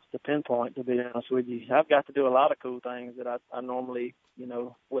thing to pinpoint, to be honest with you. I've got to do a lot of cool things that I normally,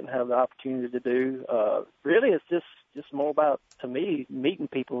 wouldn't have the opportunity to do. Really, it's just more about, to me, meeting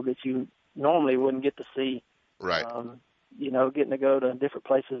people that you normally wouldn't get to see. Right. Getting to go to different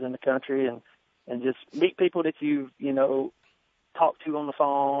places in the country and just meet people that you talked to on the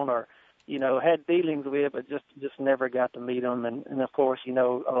phone or, had dealings with, but just never got to meet them. And of course, a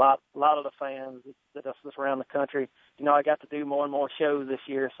lot of the fans that are just around the country, I got to do more and more shows this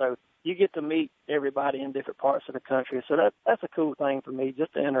year. So you get to meet everybody in different parts of the country. So that's a cool thing for me,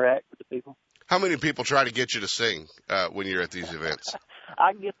 just to interact with the people. How many people try to get you to sing when you're at these events?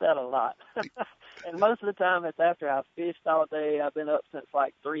 I get that a lot. And most of the time it's after I've fished all day. I've been up since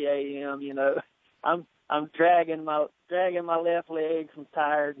like 3 a.m., I'm dragging my left leg. I'm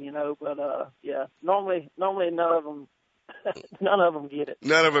tired, but yeah, normally none of them get it.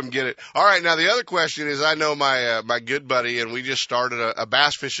 None of them get it. All right. Now the other question is, I know my good buddy, and we just started a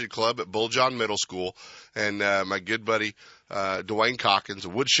bass fishing club at Bull John Middle School, and my good buddy Dwayne Calkins, a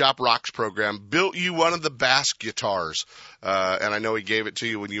Woodshop Rocks program, built you one of the bass guitars, and I know he gave it to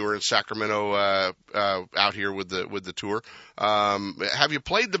you when you were in Sacramento out here with the tour. Have you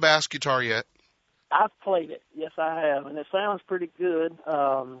played the bass guitar yet? I've played it. Yes, I have, and it sounds pretty good.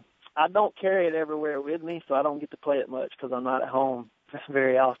 I don't carry it everywhere with me, so I don't get to play it much because I'm not at home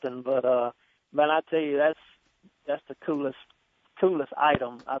very often. But man, I tell you, that's the coolest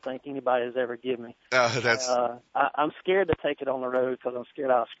item I think anybody has ever given me. I'm scared to take it on the road because I'm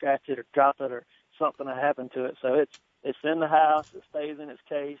scared I'll scratch it or drop it or something will happen to it. So it's in the house. It stays in its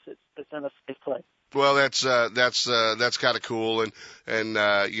case. It's in a safe place. Well, that's kind of cool, and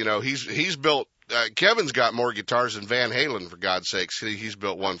he's built. Kevin's got more guitars than Van Halen, for God's sakes. He's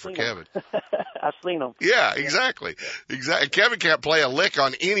built one for Kevin. I've seen them. Yeah, exactly. Kevin can't play a lick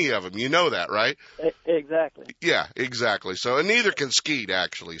on any of them. You know that, right? Exactly. Yeah, exactly. So, and neither can Skeet,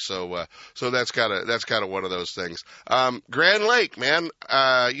 actually. So that's kind of one of those things. Grand Lake, man.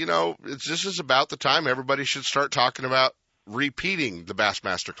 This is about the time everybody should start talking about repeating the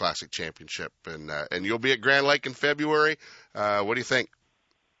Bassmaster Classic Championship, and you'll be at Grand Lake in February. What do you think?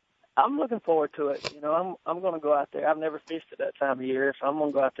 I'm looking forward to it. I'm going to go out there. I've never fished at that time of year, so I'm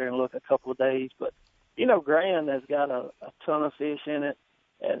going to go out there and look a couple of days. But, Grand has got a ton of fish in it,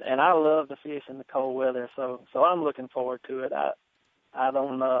 and I love to fish in the cold weather. So I'm looking forward to it. I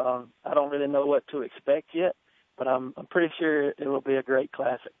don't really know what to expect yet, but I'm pretty sure it will be a great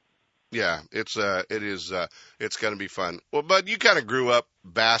classic. Yeah, it's going to be fun. Well, Bud, you kind of grew up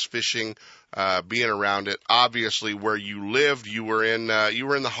bass fishing, being around it. Obviously, where you lived, you were in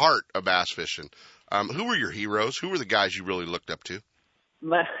the heart of bass fishing. Who were your heroes? Who were the guys you really looked up to?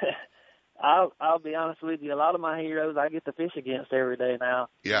 I'll be honest with you. A lot of my heroes I get to fish against every day now.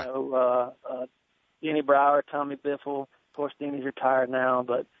 Yeah. Denny Brower, Tommy Biffle. Of course, Denny's retired now,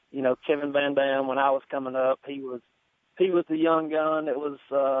 but Kevin Van Dam. When I was coming up, he was the young gun that was,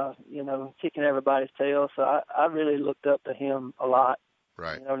 kicking everybody's tail. So I really looked up to him a lot.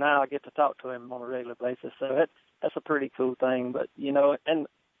 Right. Now I get to talk to him on a regular basis. So that's a pretty cool thing. But,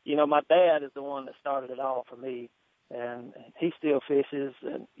 my dad is the one that started it all for me. And he still fishes.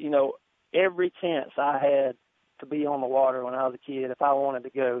 And, every chance I had to be on the water when I was a kid, if I wanted to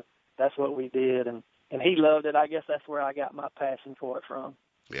go, that's what we did. And he loved it. I guess that's where I got my passion for it from.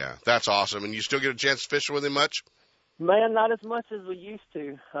 Yeah, that's awesome. And you still get a chance to fish with him much? Man, not as much as we used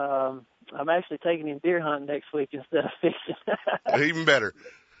to. I'm actually taking him deer hunting next week instead of fishing. Even better.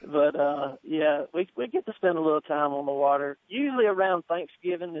 But, yeah, we get to spend a little time on the water. Usually around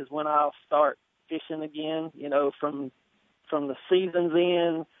Thanksgiving is when I'll start fishing again, from the season's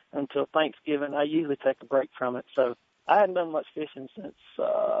end until Thanksgiving. I usually take a break from it. So I hadn't done much fishing since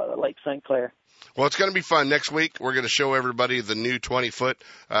Lake St. Clair. Well, it's going to be fun. Next week, we're going to show everybody the new 20-foot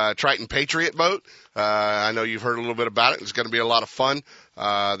Triton Patriot boat. I know you've heard a little bit about it. It's going to be a lot of fun.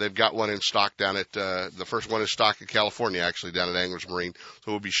 They've got one in stock down at the first one is stock in California, actually, down at Anglers Marine.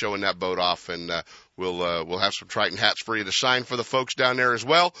 So we'll be showing that boat off, and we'll have some Triton hats for you to sign for the folks down there as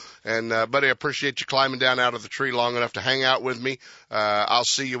well. And, buddy, I appreciate you climbing down out of the tree long enough to hang out with me. I'll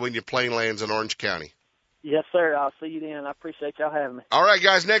see you when your plane lands in Orange County. Yes, sir. I'll see you then. I appreciate y'all having me. All right,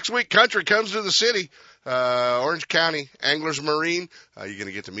 guys. Next week, Country comes to the city. Orange County Anglers Marine. You're going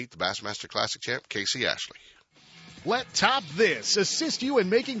to get to meet the Bassmaster Classic champ, Casey Ashley. Let Top This assist you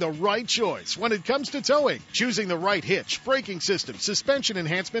in making the right choice when it comes to towing. Choosing the right hitch, braking system, suspension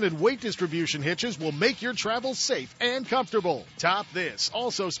enhancement, and weight distribution hitches will make your travel safe and comfortable. Top This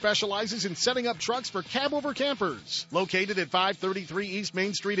also specializes in setting up trucks for cab-over campers. Located at 533 East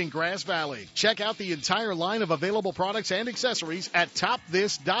Main Street in Grass Valley. Check out the entire line of available products and accessories at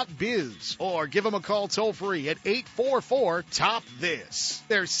topthis.biz or give them a call toll-free at 844-TOP-THIS.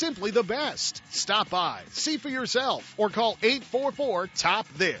 They're simply the best. Stop by, see for yourself, or call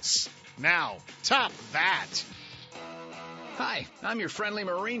 844-TOP-THIS. Now, top that. Hi, I'm your friendly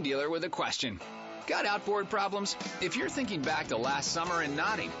marine dealer with a question. Got outboard problems? If you're thinking back to last summer and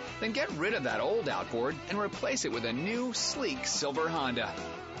nodding, then get rid of that old outboard and replace it with a new, sleek silver Honda.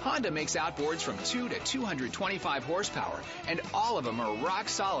 Honda makes outboards from 2 to 225 horsepower, and all of them are rock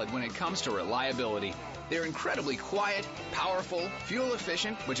solid when it comes to reliability. They're incredibly quiet, powerful, fuel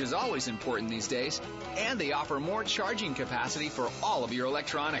efficient, which is always important these days, and they offer more charging capacity for all of your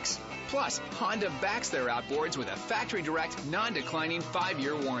electronics. Plus, Honda backs their outboards with a factory-direct, non-declining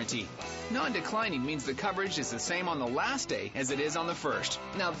 5-year warranty. Non-declining means the coverage is the same on the last day as it is on the first.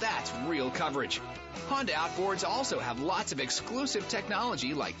 Now that's real coverage. Honda outboards also have lots of exclusive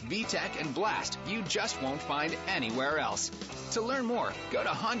technology like VTEC and Blast you just won't find anywhere else. To learn more, go to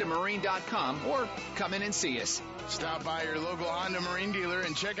HondaMarine.com or come in and see us. Stop by your local Honda Marine dealer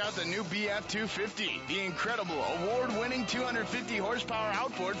and check out the new BF250, the incredible award-winning 250 horsepower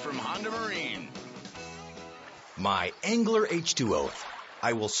outboard from Honda Marine. My Angler H2O.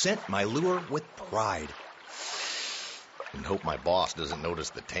 I will scent my lure with pride. And hope my boss doesn't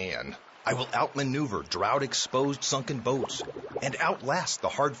notice the tan. I will outmaneuver drought-exposed sunken boats and outlast the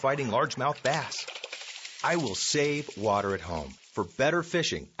hard-fighting largemouth bass. I will save water at home for better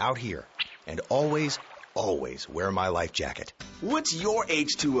fishing out here and always wear my life jacket. What's your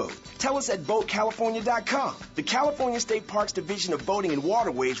H2O? Tell us at BoatCalifornia.com. The California State Parks Division of Boating and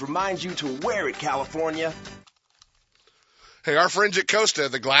Waterways reminds you to wear it, California. Hey, our friends at Costa,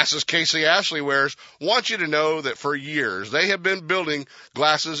 the glasses Casey Ashley wears, want you to know that for years they have been building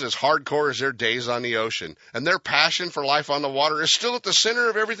glasses as hardcore as their days on the ocean. And their passion for life on the water is still at the center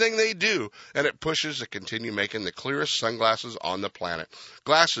of everything they do. And it pushes to continue making the clearest sunglasses on the planet.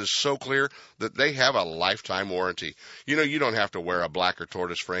 Glasses so clear that they have a lifetime warranty. You know, you don't have to wear a black or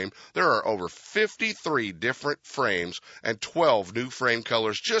tortoise frame. There are over 53 different frames and 12 new frame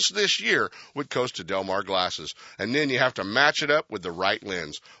colors just this year with Costa Del Mar glasses. And then you have to match it up with the right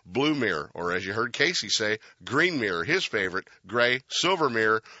lens. Blue mirror, or as you heard Casey say, green mirror, his favorite, gray, silver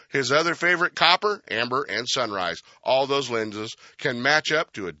mirror, his other favorite, copper, amber, and sunrise. All those lenses can match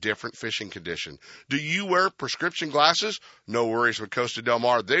up to a different fishing condition. Do you wear prescription glasses? No worries with Costa Del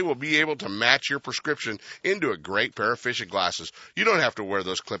Mar. They will be able to match your prescription into a great pair of fishing glasses. You don't have to wear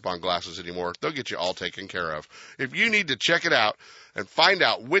those clip-on glasses anymore. They'll get you all taken care of. If you need to check it out and find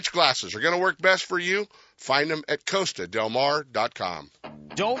out which glasses are going to work best for you, find them at CostaDelMar.com.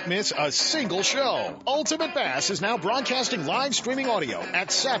 Don't miss a single show. Ultimate Bass is now broadcasting live streaming audio at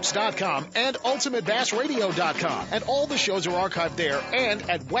Seps.com and UltimateBassRadio.com. And all the shows are archived there and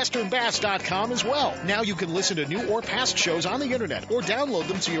at WesternBass.com as well. Now you can listen to new or past shows on the internet or download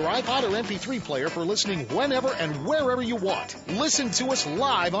them to your iPod or MP3 player for listening whenever and wherever you want. Listen to us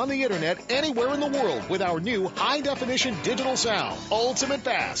live on the internet anywhere in the world with our new high-definition digital sound. Ultimate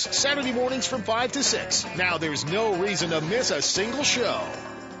Bass, Saturday mornings from 5 to 6. Now there's no reason to miss a single show.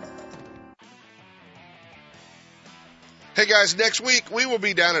 Hey guys, next week we will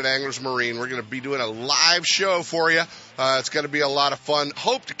be down at Anglers Marine. We're going to be doing a live show for you. It's going to be a lot of fun.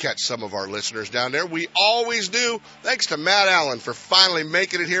 Hope to catch some of our listeners down there. We always do. Thanks to Matt Allen for finally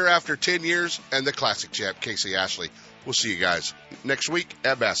making it here after 10 years and the classic champ, Casey Ashley. We'll see you guys next week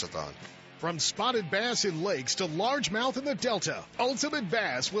at Bassathon. From spotted bass in lakes to largemouth in the Delta, Ultimate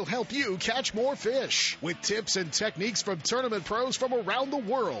Bass will help you catch more fish. With tips and techniques from tournament pros from around the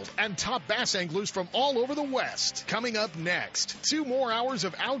world and top bass anglers from all over the West. Coming up next, 2 more hours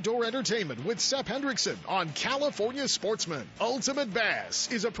of outdoor entertainment with Sepp Hendrickson on California Sportsman. Ultimate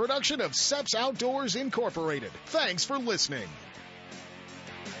Bass is a production of Seps Outdoors Incorporated. Thanks for listening.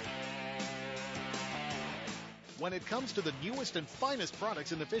 When it comes to the newest and finest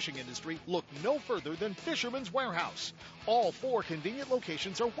products in the fishing industry, look no further than Fisherman's Warehouse. All 4 convenient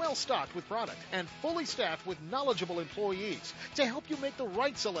locations are well stocked with product and fully staffed with knowledgeable employees to help you make the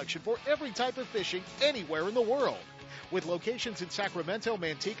right selection for every type of fishing anywhere in the world. With locations in Sacramento,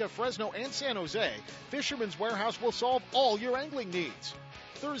 Manteca, Fresno, and San Jose, Fisherman's Warehouse will solve all your angling needs.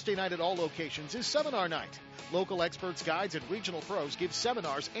 Thursday night at all locations is seminar night. Local experts, guides, and regional pros give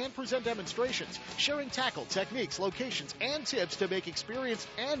seminars and present demonstrations, sharing tackle, techniques, locations, and tips to make experienced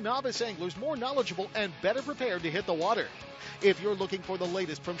and novice anglers more knowledgeable and better prepared to hit the water. If you're looking for the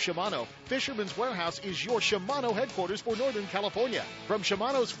latest from Shimano, Fisherman's Warehouse is your Shimano headquarters for Northern California. From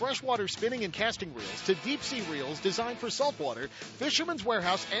Shimano's freshwater spinning and casting reels to deep-sea reels designed for saltwater, Fisherman's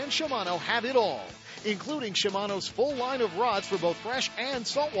Warehouse and Shimano have it all, including Shimano's full line of rods for both fresh and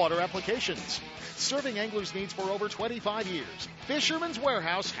saltwater applications. Serving anglers' needs for over 25 years, Fisherman's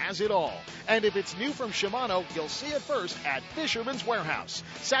Warehouse has it all. And if it's new from Shimano, you'll see it first at Fisherman's Warehouse,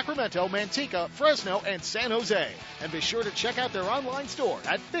 Sacramento, Manteca, Fresno, and San Jose. And be sure to check out their online store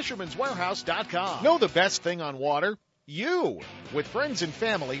at fishermanswarehouse.com. Know the best thing on water? You. With friends and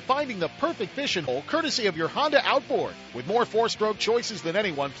family, finding the perfect fishing hole courtesy of your Honda Outboard. With more four-stroke choices than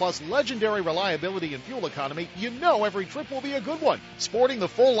anyone, plus legendary reliability and fuel economy, you know every trip will be a good one. Sporting the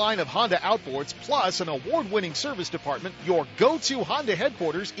full line of Honda Outboards, plus an award-winning service department, your go-to Honda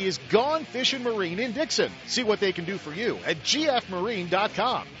headquarters is Gone Fish and Marine in Dixon. See what they can do for you at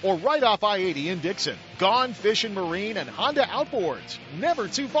gfmarine.com or right off I-80 in Dixon. Gone Fish and Marine and Honda Outboards. Never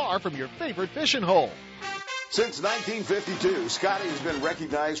too far from your favorite fishing hole. Since 1952, Scotty has been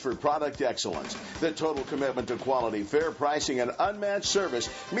recognized for product excellence. The total commitment to quality, fair pricing, and unmatched service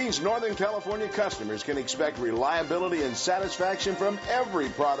means Northern California customers can expect reliability and satisfaction from every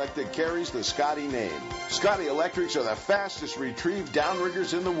product that carries the Scotty name. Scotty Electrics are the fastest retrieved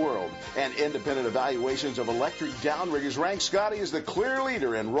downriggers in the world, and independent evaluations of electric downriggers rank Scotty as the clear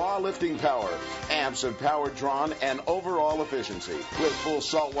leader in raw lifting power, amps of power drawn, and overall efficiency. With full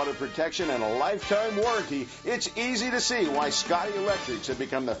saltwater protection and a lifetime warranty, it's easy to see why Scotty Electrics have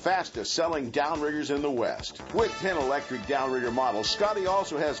become the fastest-selling downriggers in the West. With 10 electric downrigger models, Scotty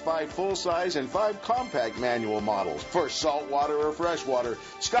also has 5 full-size and 5 compact manual models. For saltwater or freshwater,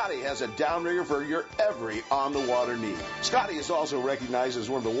 Scotty has a downrigger for your every on-the-water need. Scotty is also recognized as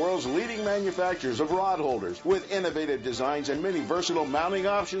one of the world's leading manufacturers of rod holders. With innovative designs and many versatile mounting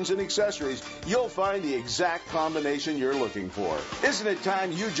options and accessories, you'll find the exact combination you're looking for. Isn't it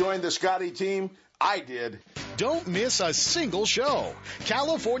time you joined the Scotty team? I did. Don't miss a single show.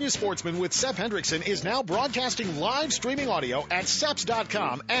 California Sportsman with Sep Hendrickson is now broadcasting live streaming audio at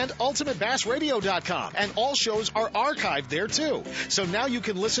seps.com and ultimatebassradio.com, and all shows are archived there too. So now you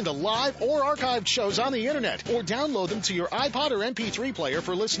can listen to live or archived shows on the internet or download them to your iPod or MP3 player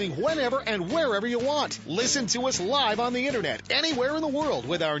for listening whenever and wherever you want. Listen to us live on the internet anywhere in the world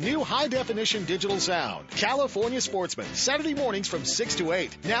with our new high-definition digital sound. California Sportsman, Saturday mornings from 6 to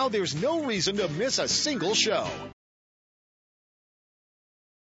 8. Now there's no reason to miss a single show.